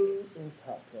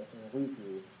reinterpret and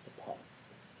review the past.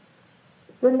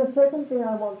 Then the second thing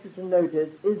I want you to notice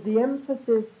is the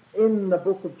emphasis in the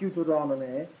book of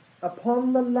Deuteronomy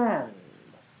upon the land.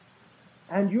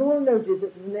 And you will notice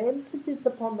that an emphasis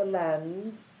upon the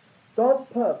land, God's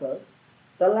purpose,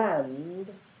 the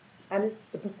land, and it's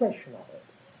the possession of it.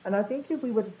 And I think if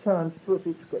we were to turn to two or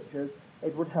three scriptures,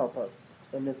 it would help us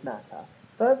in this matter.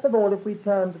 First of all, if we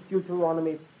turn to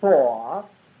Deuteronomy 4,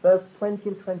 verse 20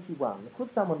 and 21. Could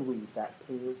someone read that,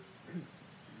 please?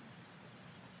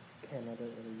 Ken, I don't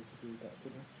really used to read that,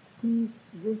 did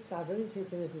I? I've only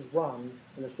taken this as one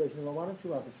illustration, or one or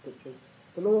two other scriptures.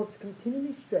 The Lord's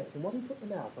continually stressing what he took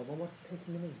them out of and what he's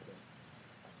taken them into.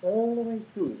 All the way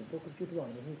through the book of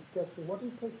Deuteronomy, he's stressing what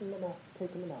he's taken them out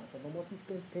of and what he's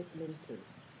going to take them into.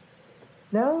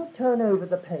 Now turn over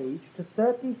the page to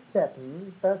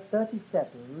 37, verse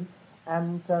 37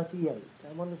 and 38.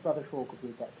 I wonder if Brother Shaw could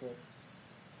read that to us.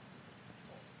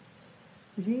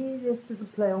 You see, this is a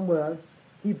play on words.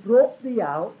 He brought thee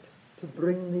out to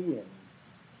bring thee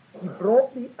in. He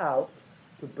brought thee out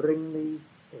to bring thee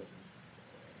in.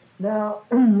 Now,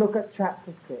 look at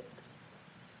chapter 6,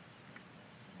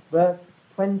 verse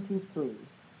 23.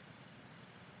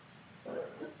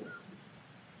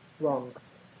 Wrong.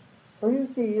 Well, you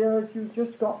see, you've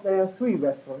just got there three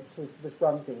references to this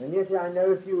one thing, and yet I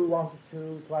know if you wanted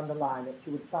to underline it,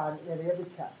 you would find that nearly every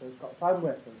chapter has got some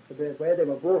reference to where they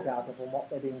were brought out of and what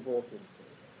they're being brought into.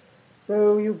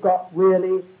 So you've got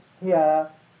really here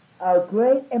a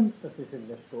great emphasis in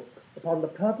this book upon the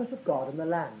purpose of God and the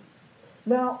land.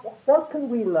 Now, what can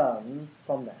we learn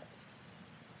from that?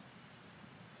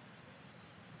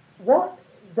 What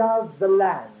does the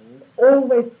land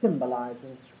always symbolize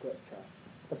in Scripture?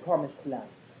 The promised land.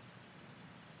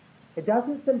 It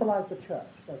doesn't symbolize the church,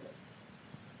 does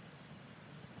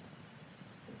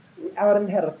it? Our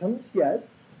inheritance, yes,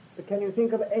 but can you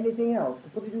think of anything else? To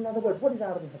put it in other words, what is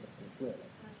our inheritance, really?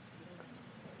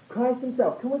 Christ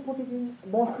himself. Can we put it in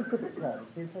more specific terms,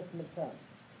 New Testament terms?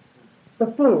 The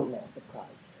fullness of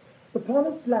Christ. The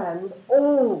promised land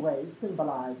always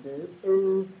symbolizes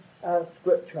in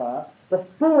Scripture the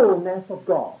fullness of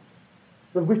God,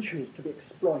 the riches to be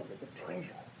exploited, the treasure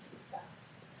to be found,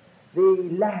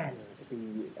 the land to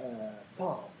be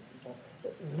farmed,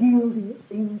 yielding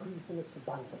increase in its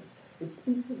abundance. It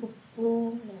speaks of the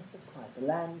fullness of Christ, the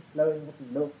land flowing with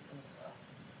milk and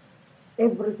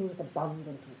honey. Everything is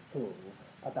abundant and full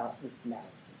about this land.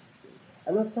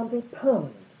 and there's something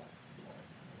permanent about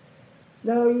it.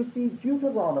 Now, you see,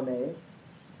 Deuteronomy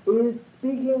is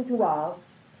speaking to us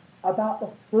about the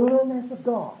fullness of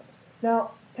God.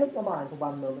 Now, take your mind for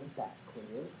one moment back, will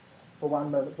you? For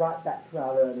one moment, right back to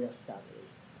our earlier studies.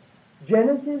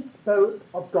 Genesis spoke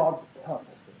of God's purpose,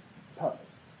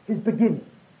 his beginning,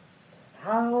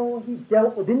 how he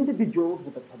dealt with individuals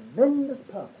with a tremendous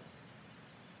purpose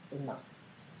in life.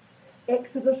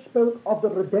 Exodus spoke of the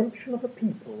redemption of the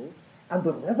people and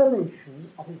the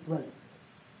revelation of his dwelling.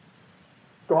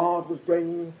 God was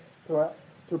going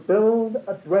to build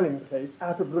a dwelling place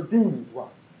out of redeemed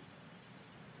ones.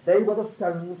 They were the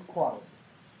stones quarried.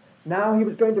 Now he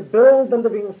was going to build the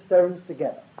living stones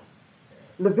together.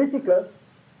 Leviticus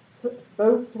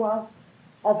spoke to us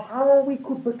of how we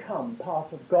could become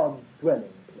part of God's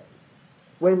dwelling place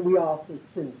when we are so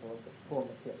sinful and poor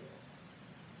material.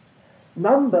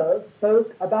 Numbers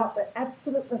spoke about the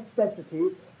absolute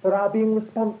necessity for our being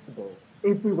responsible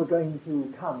if we were going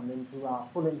to come into our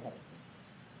full inheritance.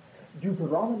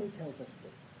 Deuteronomy tells us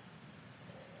this,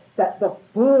 that the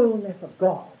fullness of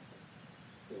God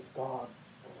is God's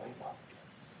great object.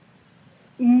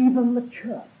 Even the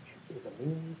church is a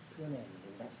means to an end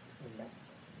in that sense.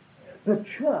 The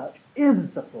church is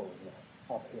the fullness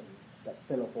of him that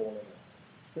filleth all in us.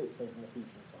 So it says in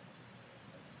Ephesians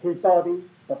 1. His body,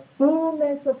 the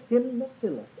fullness of him that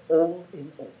filleth all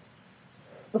in all.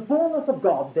 The fullness of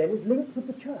God, then, is linked with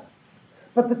the church.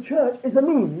 But the church is a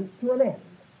means to an end.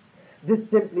 This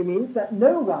simply means that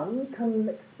no one can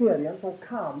experience or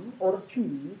come to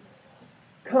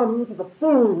the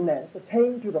fullness,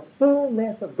 attain to the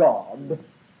fullness of God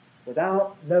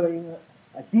without knowing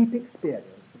a deep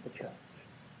experience of the church.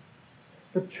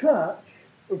 The church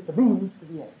is the means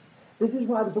to the end. This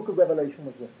is why the book of Revelation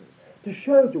was written, to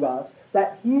show to us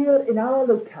that here in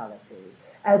our locality,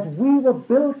 as we were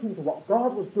built into what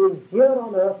God was doing here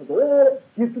on earth with all its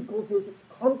difficulties, its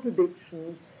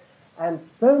contradictions, and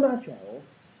so much else,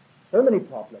 so many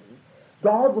problems,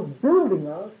 God was building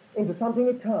us into something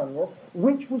eternal,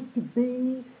 which was to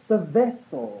be the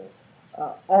vessel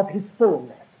of his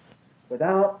fullness,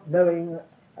 without knowing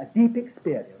a deep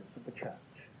experience of the church.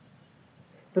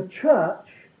 The church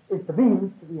is the means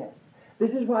to the end.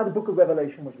 This is why the book of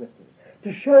Revelation was written,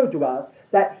 to show to us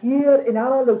that here in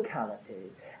our locality,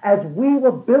 as we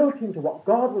were built into what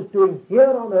God was doing here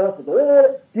on earth with all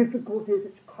its difficulties,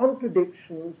 its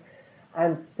contradictions,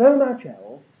 and so much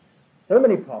else, so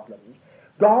many problems,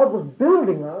 God was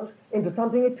building us into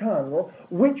something eternal,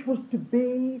 which was to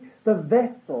be the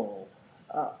vessel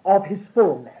of his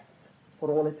fullness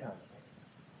for all eternity.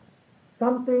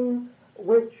 Something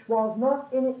which was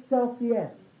not in itself the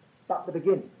end, but the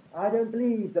beginning. I don't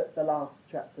believe that the last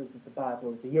chapters of the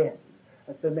Bible are the end,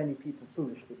 as so many people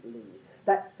foolishly believe.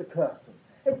 That's the curtain.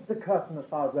 It's the curtain as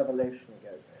far as Revelation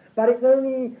goes. But it's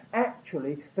only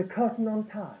actually the curtain on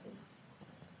time.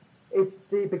 It's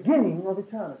the beginning of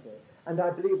eternity. And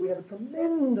I believe we have a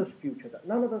tremendous future that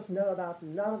none of us know about,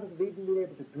 and none of us have even been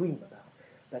able to dream about,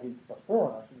 that is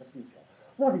before us in the future.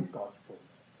 What is God's fullness?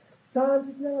 Science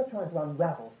is never trying to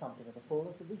unravel something of the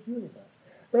fullness of this universe.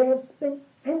 They have spent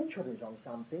centuries on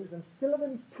some things and still have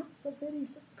only put the very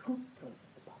circumference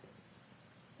of the bubble.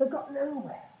 They've got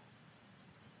nowhere.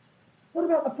 What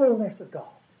about the fullness of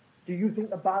God? Do you think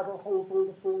the Bible holds all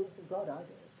the fullness of God? I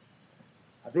do.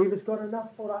 I believe it's got enough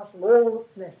for us and all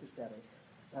that's necessary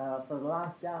for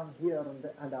life down here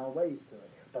and our ways to it.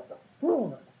 But the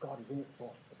fullness of God is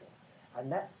inexhaustible.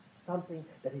 And that's something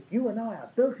that if you and I are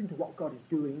built into what God is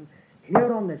doing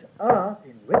here on this earth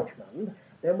in Richmond,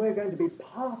 then we're going to be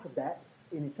part of that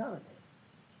in eternity.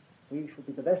 We shall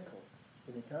be the vessel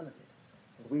in eternity.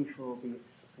 And we shall be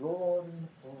exploring the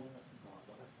fullness of God.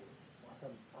 What a thing. What a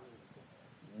wonderful,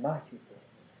 mighty thing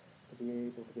to be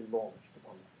able to be launched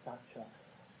upon such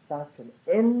an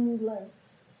endless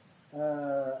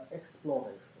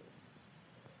exploration.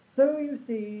 So you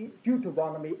see,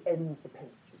 Deuteronomy ends the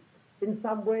Pentateuch. In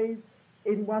some ways,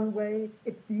 in one way,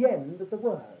 it's the end of the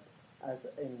word. As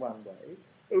in one way,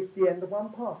 it's the end of one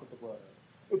part of the word.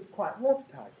 It's quite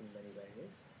watertight in many ways,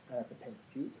 the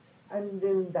Pentateuch, and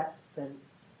in that sense,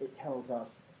 it tells us,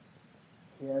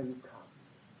 here you come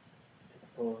to the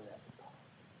fullness of God.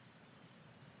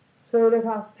 So let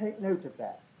us take note of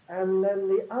that. And then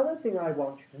the other thing I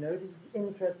want you to note is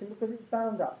interesting because it's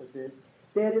bound up with this.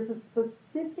 There is a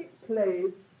specific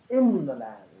place in the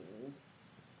land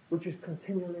which is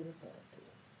continually referred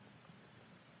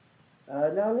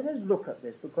to. Now let us look at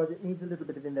this because it needs a little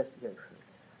bit of investigation.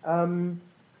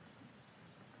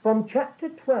 From chapter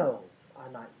 12, I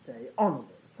might say,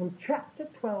 onwards, from chapter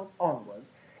 12 onwards,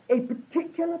 a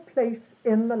particular particular place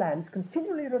in the land is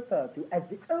continually referred to as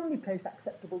the only place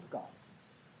acceptable to God.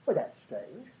 Well, that's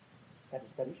strange. That is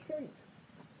very strange.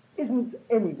 Isn't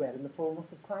anywhere in the fullness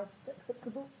of Christ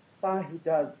acceptable? Why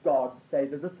does God say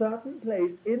there's a certain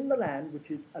place in the land which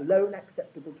is alone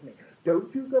acceptable to me?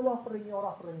 Don't you go offering your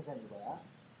offerings anywhere.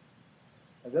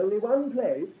 There's only one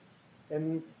place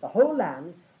in the whole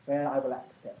land where I will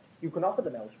accept. You can offer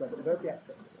them elsewhere, but they won't be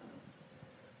acceptable.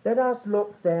 Let us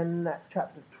look then at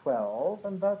chapter 12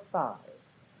 and verse 5.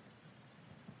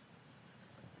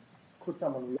 Could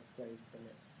someone read the phrase from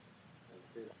it?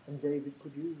 And David,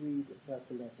 could you read verse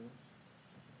 11?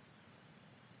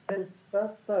 Then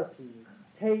verse 13.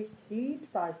 Take heed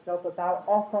thyself that thou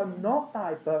offer not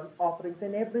thy burnt offerings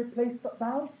in every place that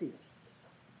thou seest,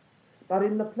 but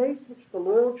in the place which the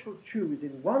Lord shall choose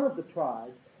in one of the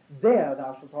tribes, there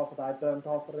thou shalt offer thy burnt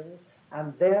offerings,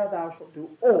 and there thou shalt do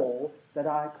all that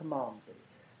I command thee.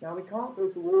 Now we can't go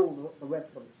through all the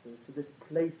references to this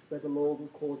place where the Lord will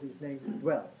cause his name to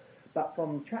dwell, but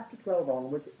from chapter 12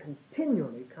 onwards it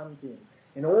continually comes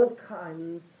in all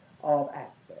kinds of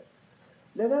aspects.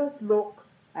 Let us look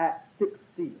at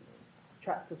 16,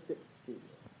 chapter 16,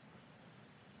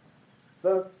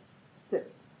 verse 6.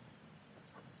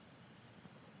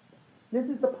 This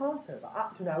is the Passover.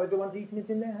 Up to now everyone's eaten it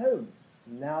in their homes.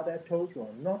 Now they're told you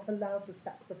are not allowed to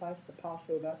sacrifice the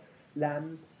Passover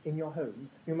lamb in your home.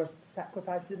 You must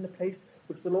sacrifice it in the place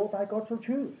which the Lord thy God shall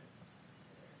choose.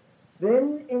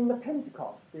 Then in the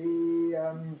Pentecost,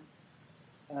 the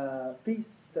feast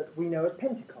that we know as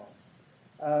Pentecost,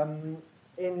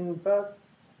 in verse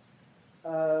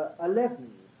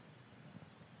 11,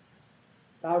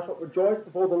 thou shalt rejoice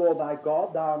before the Lord thy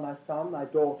God, thou and thy son, thy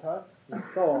daughter, and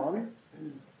so on,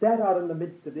 that are in the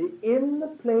midst of thee, in the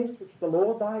place which the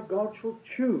Lord thy God shall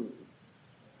choose.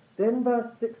 Then verse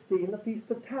 16, the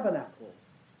Feast of Tabernacles.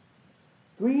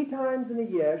 3 times in a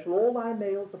year shall all thy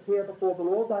males appear before the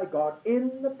Lord thy God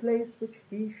in the place which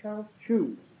he shall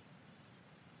choose.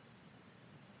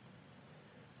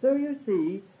 So you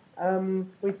see,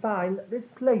 we find that this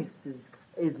place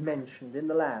is mentioned in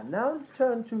the land. Now let's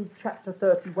turn to chapter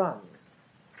 31.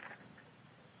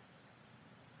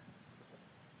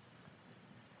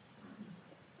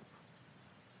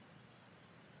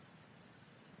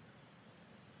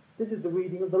 This is the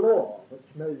reading of the law which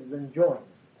Moses enjoined.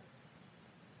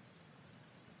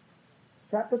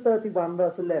 Chapter 31,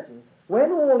 verse 11.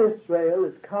 When all Israel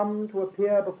is come to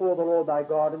appear before the Lord thy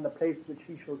God in the place which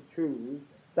he shall choose,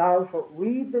 thou shalt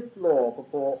read this law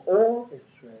before all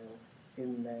Israel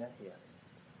in their hearing.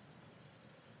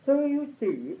 So you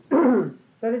see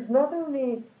that it's not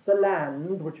only the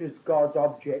land which is God's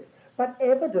object, but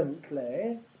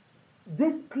evidently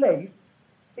this place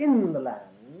in the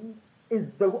land is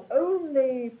the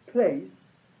only place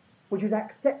which is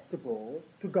acceptable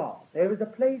to God. There is a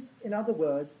place, in other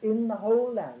words, in the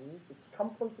whole land, the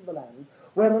circumference of the land,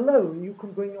 where alone you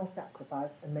can bring your sacrifice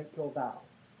and make your vow.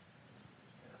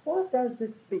 What does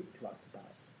this speak to us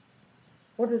about?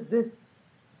 What does this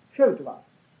show to us?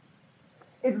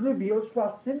 It reveals to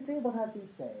us simply what I've been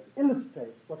saying,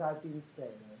 illustrates what I've been saying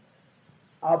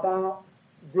about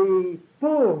the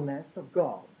fullness of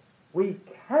God. We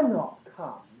cannot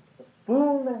come to the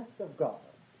fullness of God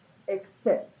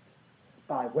except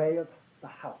by way of the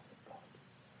house of God.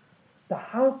 The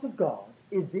house of God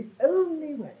is the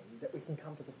only way that we can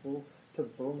come to the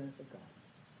fullness of God.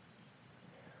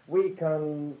 We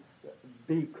can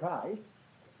be Christ.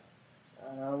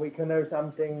 We can know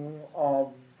something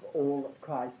of all that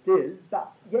Christ is,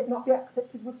 but yet not be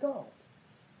accepted with God.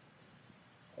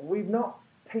 We've not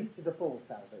tasted a full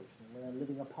salvation. We're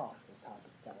living a partial type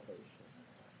of salvation.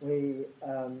 We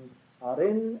are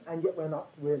in, and yet we're not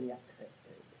really accepted.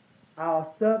 Our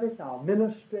service, our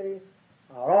ministry,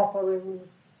 our offerings,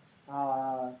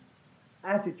 our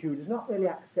attitude is not really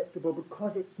acceptable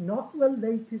because it's not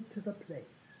related to the place.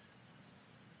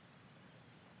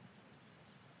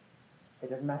 It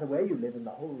doesn't matter where you live in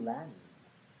the whole land.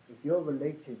 If you're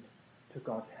related to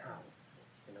God's house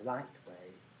in the right way,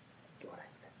 you're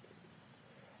accepted.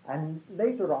 And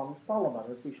later on, Solomon,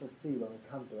 as we shall see when we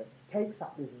come to it, takes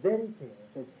up this very thing and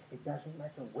says, it doesn't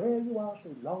matter where you are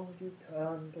so long as you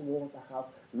turn toward the house,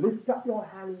 lift up your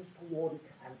hands toward it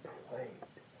and pray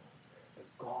to the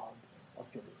God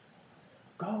of Jerusalem.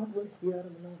 God will hear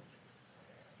and answer.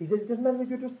 He says, it doesn't matter if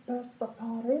you disperse the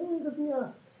far ends of the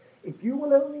earth. If you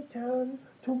will only turn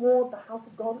toward the house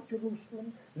of God at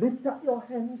Jerusalem, lift up your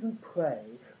hands and pray,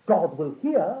 God will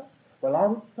hear, will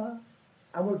answer,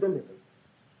 and will deliver you.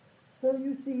 So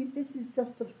you see, this is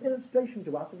just an illustration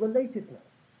to us of relatedness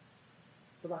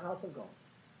to the house of God.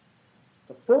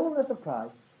 The fullness of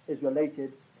Christ is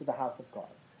related to the house of God.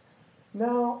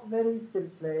 Now, very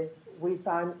simply, we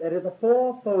find there is a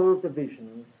fourfold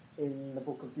division in the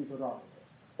book of Deuteronomy.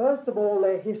 First of all,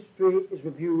 their history is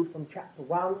reviewed from chapter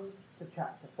 1 to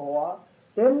chapter 4.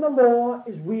 Then the law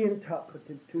is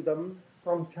reinterpreted to them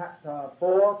from chapter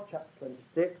 4 to chapter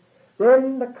 26.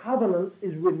 Then the covenant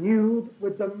is renewed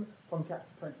with them from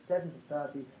chapter 27 to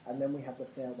 30. And then we have the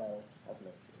farewell of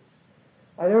Moses.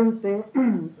 I don't think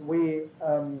we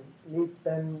need to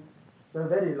spend so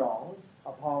very long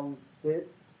upon this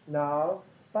now,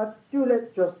 but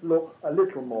let's just look a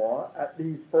little more at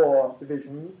these four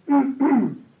divisions.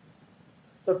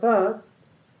 The first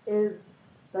is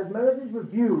that Moses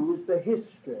reviews the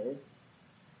history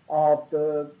of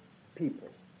the people.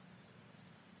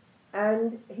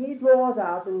 And he draws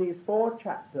out in these 4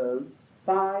 chapters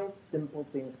 5 simple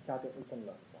things that we can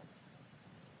learn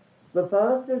from. The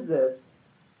first is this: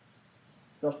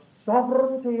 the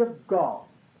sovereignty of God,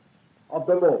 of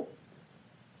the Lord,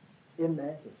 in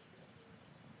their history.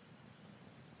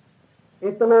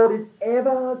 If the Lord is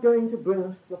ever going to bring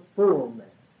us the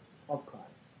fullness of Christ,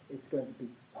 it's going to be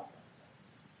sovereign.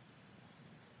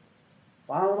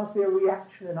 While there must be a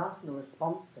reaction in us and a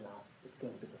response in us, it's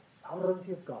going to be the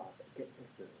sovereignty of God that gets us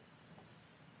through.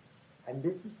 And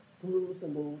this is through the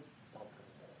Lord's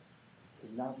sovereignty. He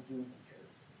loves you and He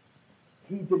chose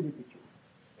you. He delivered you.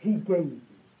 He gave you.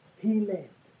 He led.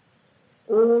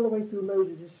 All the way through,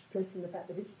 Moses is stressing the fact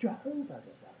that it's Jehovah that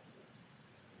does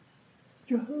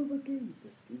it. Jehovah gave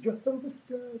this to you. Jehovah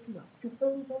stirred you up.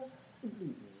 Jehovah is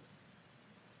leading you.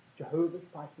 Jehovah's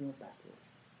fighting your battles.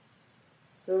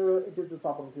 So it is the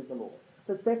sovereignty of the Lord.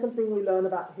 The second thing we learn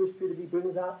about history that he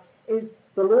brings out is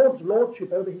the Lord's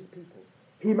lordship over his people.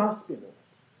 He must be Lord.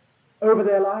 Over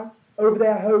their life, over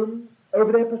their homes,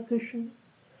 over their positions,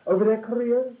 over their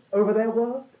careers, over their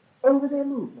work, over their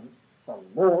movements. The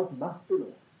Lord must be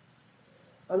Lord.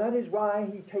 And that is why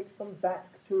he takes them back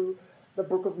to the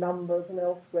book of Numbers and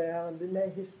elsewhere, and in their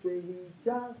history he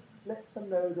just lets them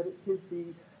know that it is the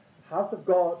house of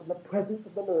God and the presence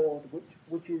of the Lord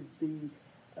which is the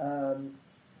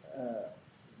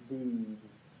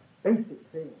basic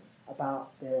thing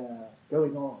about their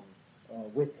going on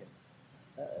with him.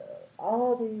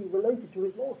 Are we related to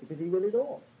his lordship? Is he really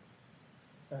Lord?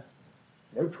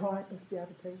 No tribe must be out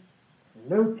of place.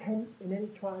 No tent in any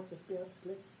tribe must be out of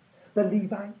place. The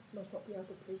Levites must not be out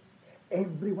of place.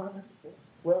 Everyone's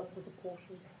work was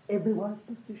apportioned. Everyone's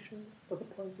position was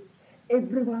appointed.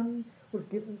 Everyone was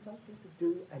given something to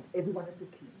do, and everyone had to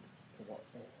keep to what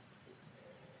they had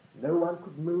to do. No one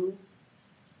could move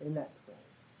in that way.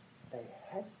 They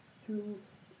had to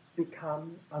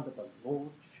become under the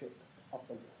lordship of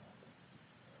the Lord.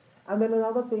 And then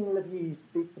another thing that he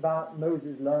speaks about,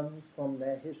 Moses learns from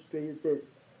their history, is this: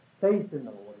 faith in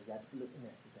the Lord is absolutely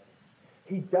necessary.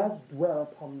 He does dwell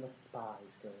upon the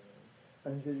spies going on.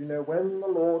 And he says, you know, when the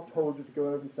Lord told you to go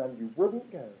over and stand, you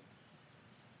wouldn't go.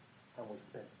 And we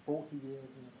spent 40 years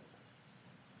in the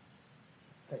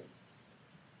wilderness. Faith.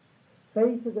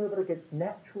 Faith is over against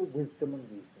natural wisdom and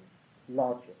reason.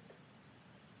 Logic.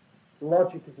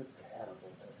 Logic is a terrible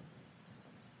thing.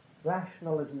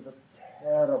 Rationalism is a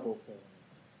terrible thing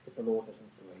if the Lord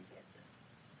doesn't break it.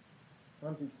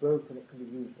 Once it's broken, it can be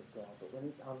used of God, but when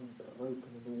it's unbroken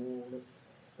in all its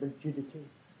rigidity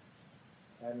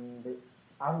and its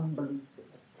unbelief,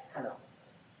 it's a terrible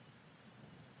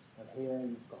thing. And here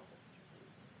you've got it.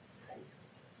 Faith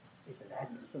is an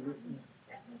absolute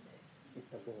necessity if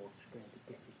the Lord's going to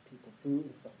get his people through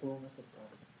into the fullness of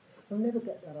God. We'll never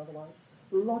get there otherwise.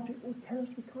 Logic will tell us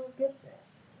we can't get there.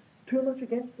 Too much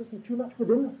against us and too much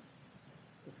within us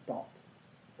to stop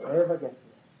ever getting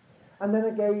there. And then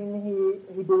again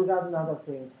he brings out another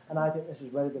thing, and I think this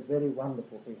is really the very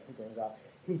wonderful thing he brings out.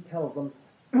 He tells them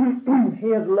he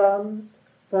has learned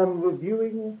from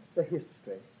reviewing the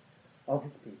history of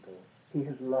his people, he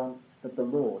has learned that the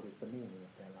Lord is the meaning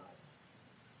of their life.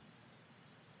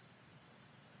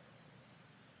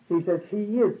 He says,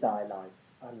 he is thy life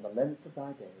and the length of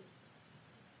thy days.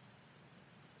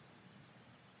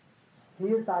 He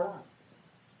is thy life.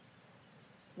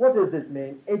 What does this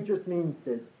mean? It just means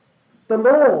this: the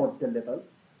Lord delivers,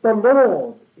 the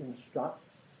Lord instructs,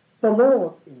 the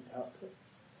Lord interprets,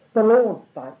 the Lord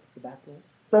fights the battle,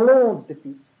 the Lord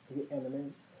defeats the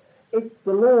enemy. It's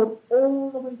the Lord all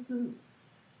the way through.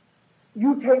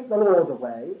 You take the Lord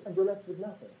away and you're left with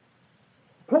nothing.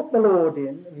 Put the Lord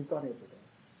in and you've got everything.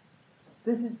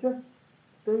 This is just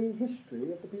the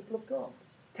history of the people of God.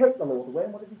 Take the Lord away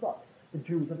and what have you got? The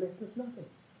Jews have left us nothing.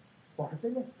 What have they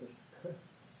left us?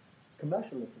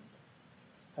 Commercialism.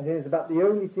 And it is about the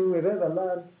only thing we've ever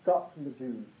learned, got from the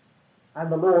Jews.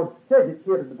 And the Lord says it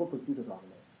here in the book of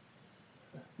Deuteronomy.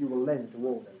 You will lend to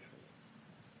all nations.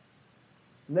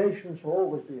 Nations shall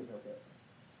always be in your debt.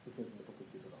 It says in the book of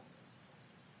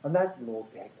Deuteronomy. And that the Lord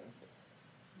gave them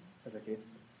as a gift.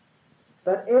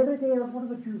 But everything else, what have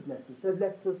the Jews left us? They've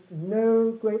left us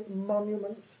no great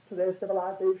monuments to their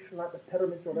civilization like the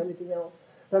pyramids or anything else.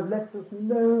 They've left us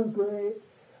no great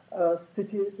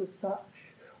cities as such.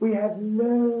 We have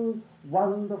no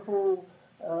wonderful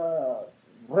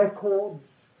records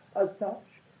as such.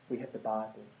 We have the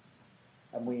Bible.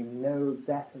 And we know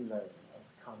that alone has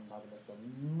come by the most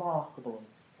remarkable and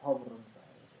sovereign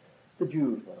way. The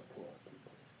Jews were a poor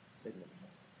people, didn't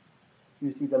they?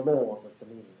 You see, the Lord was the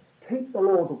meaning. Take the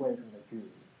Lord away from the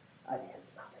Jews, and he has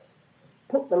nothing.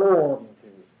 Put the Lord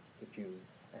into the Jews,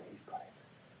 and he's got it.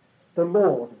 The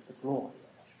Lord is the glory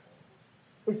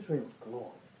of Israel. Israel's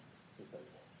glory is the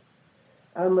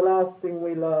Lord. And the last thing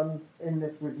we learn in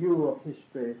this review of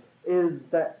history is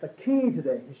that the key to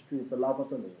their history is the love of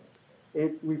the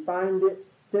Lord. We find it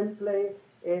simply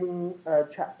in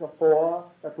chapter 4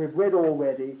 that we've read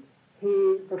already.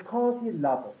 Because he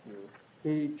loveth you,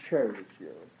 he chose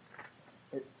you.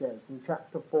 It says in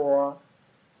chapter 4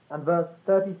 and verse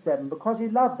 37, because he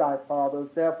loved thy fathers,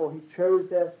 therefore he chose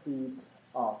their seed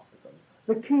after them.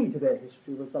 The key to their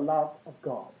history was the love of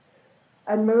God.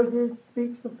 And Moses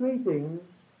speaks of three things.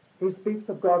 He speaks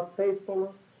of God's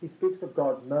faithfulness, he speaks of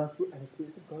God's mercy, and he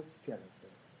speaks of God's jealousy.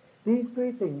 These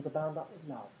three things are bound up with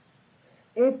love.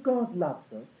 If God loves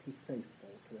us, he's faithful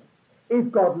to us.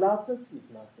 If God loves us, he's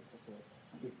merciful to us.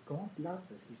 If God loves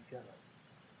us, he's jealous.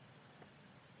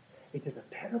 It is a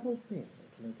terrible thing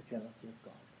to know the jealousy of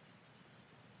God.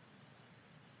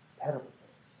 Terrible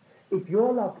thing. If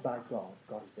you're loved by God,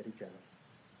 God is very jealous.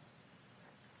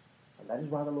 And that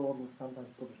is why the Lord will sometimes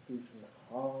put us through some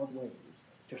hard ways,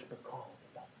 just because he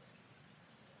loves us.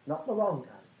 Not the wrong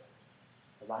kind of way,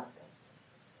 the right kind.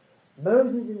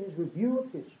 Moses, in his review of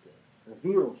history,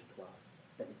 reveals to us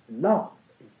that his love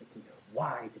is the key.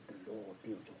 Why did the Lord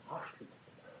deal so harshly with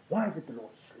them? Why did the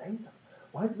Lord slay them?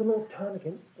 Why did the Lord turn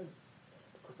against them?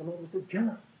 Because the Lord was so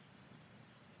jealous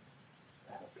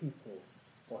to have a people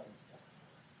for himself.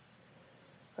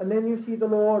 And then you see the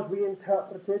laws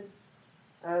reinterpreted,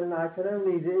 and I can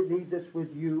only leave this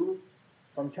with you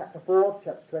from chapter 4 to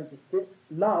chapter 26.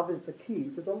 Love is the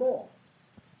key to the law.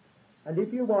 And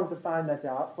if you want to find that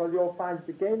out, well, you'll find it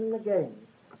again and again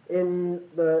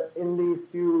in these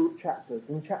few chapters.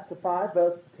 In chapter 5,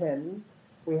 verse 10,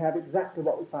 we have exactly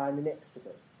what we find in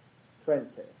Exodus 20,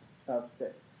 verse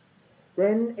 6.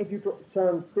 Then, if you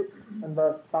turn 6 and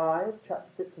verse 5, chapter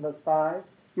 6 and verse 5,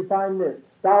 you find this: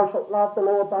 Thou shalt love the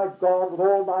Lord thy God with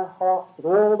all thy heart, with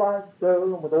all thy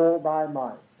soul, and with all thy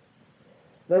might.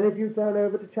 Then if you turn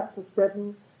over to chapter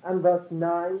 7 and verse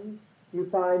 9, you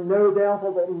find, Know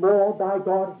therefore that the Lord thy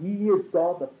God, he is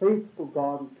God, the faithful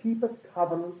God, who keepeth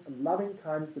covenant and loving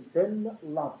kindness with them that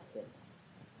love him.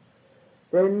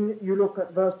 Then you look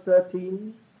at verse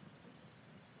 13,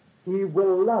 he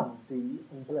will love thee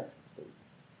and bless thee.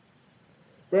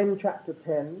 Then chapter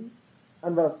 10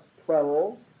 and verse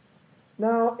 12,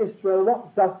 Now Israel,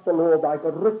 what doth the Lord thy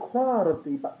God require of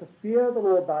thee, but to fear the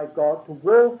Lord thy God, to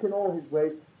walk in all his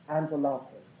ways, and to love him?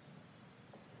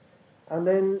 And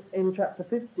then in chapter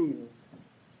 15,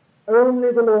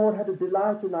 Only the Lord had a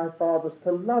delight in thy fathers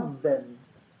to love them,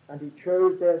 and he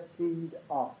chose their seed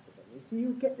after them. You see,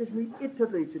 you get this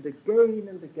reiterated again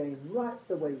and again, right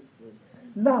the way through.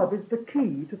 Love is the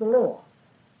key to the law.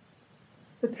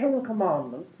 The 10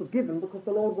 Commandments were given because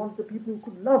the Lord wanted the people who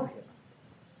could love him.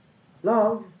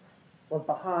 Love was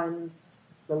behind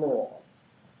the law.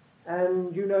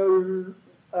 And you know,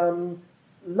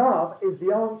 love is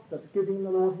the answer to giving the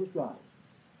Lord his rights.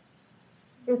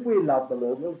 If we love the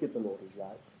Lord, we'll give the Lord his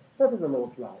rights. What are the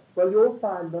Lord's rights? Well, you'll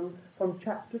find them from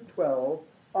chapter 12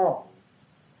 on.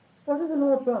 What are the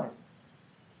Lord's rights?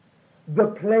 The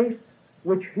place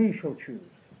which he shall choose.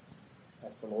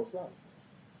 That's the Lord's rights.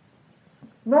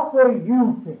 Not where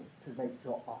you think to make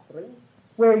your offering,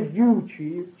 where you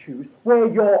choose, where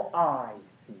your eye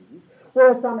sees,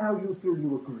 where somehow you feel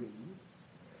you agree,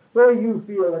 where you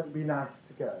feel it would be nice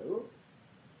to go,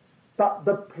 but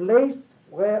the place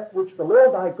which the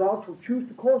Lord thy God shall choose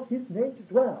to cause his name to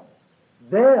dwell,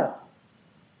 there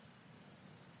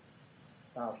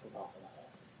thou shalt offer thy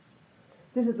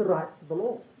offering. This is the rights of the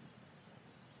Lord.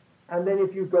 And then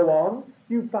if you go on,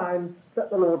 you find that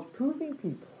the Lord's proving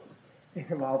people in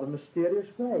a rather mysterious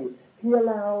way. He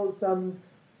allows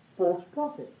false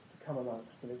prophets to come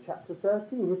amongst them. In chapter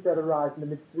 13, if there arise in the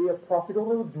midst of thee a prophet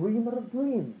or a dreamer of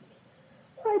dreams.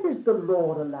 Why does the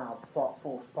Lord allow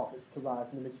false prophets to rise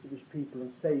in the midst of his people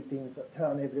and say things that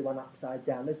turn everyone upside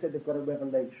down? They say they've got a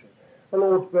revelation. The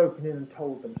Lord's broken in and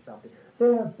told them something.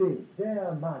 They're big,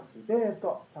 they're mighty, they've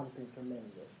got something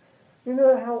tremendous. You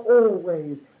know how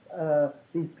always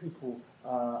these people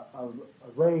are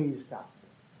raised up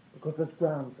because there's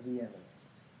ground for the enemy.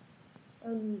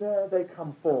 And they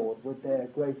come forward with their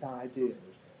great ideas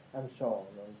and so on.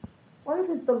 And why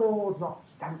did the Lord not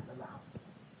stamp them out?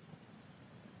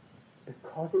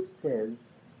 Because it says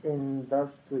in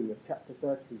verse 3 of chapter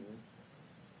 13,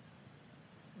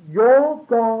 your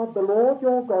God, the Lord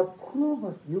your God,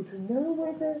 proveth you to know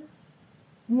whether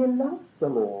ye love the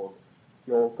Lord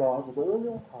your God with all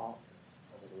your heart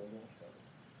and with all your soul.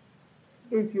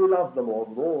 If you love the Lord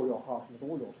with all your heart and with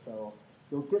all your soul,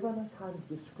 you're given a kind of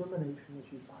discrimination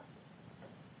which is right.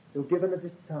 You're given a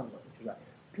discernment which is right.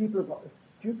 People have got the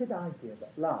stupid idea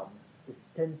that love is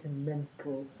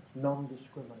sentimental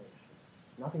non-discrimination.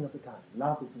 Nothing of the kind.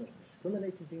 Love is the most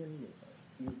discriminating thing in the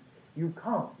universe. You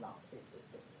can't love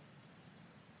everything.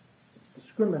 It's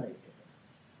discriminating.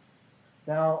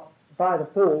 Now, by the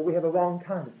fall, we have a wrong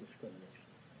kind of discrimination.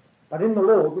 But in the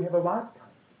Lord, we have a right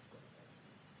kind of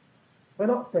discrimination. We're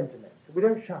not sentimental. We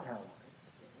don't shut our eyes.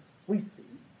 We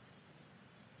see.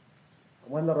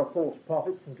 And when there are false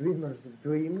prophets and dreamers of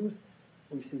dreams,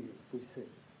 we see.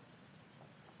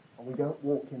 And we don't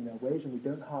walk in their ways and we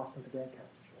don't hearken to their counsel.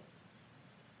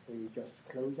 We just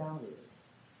close our ears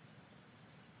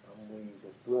and we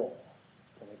withdraw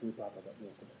from every brother that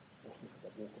walketh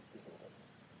before us.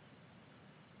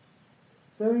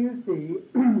 So you see,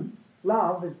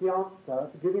 love is the answer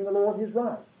to giving the Lord his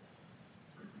rights.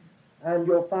 And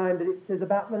you'll find that it says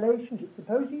about relationships.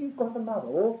 Suppose you've got a mother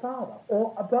or a father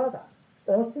or a brother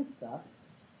or a sister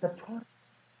that tries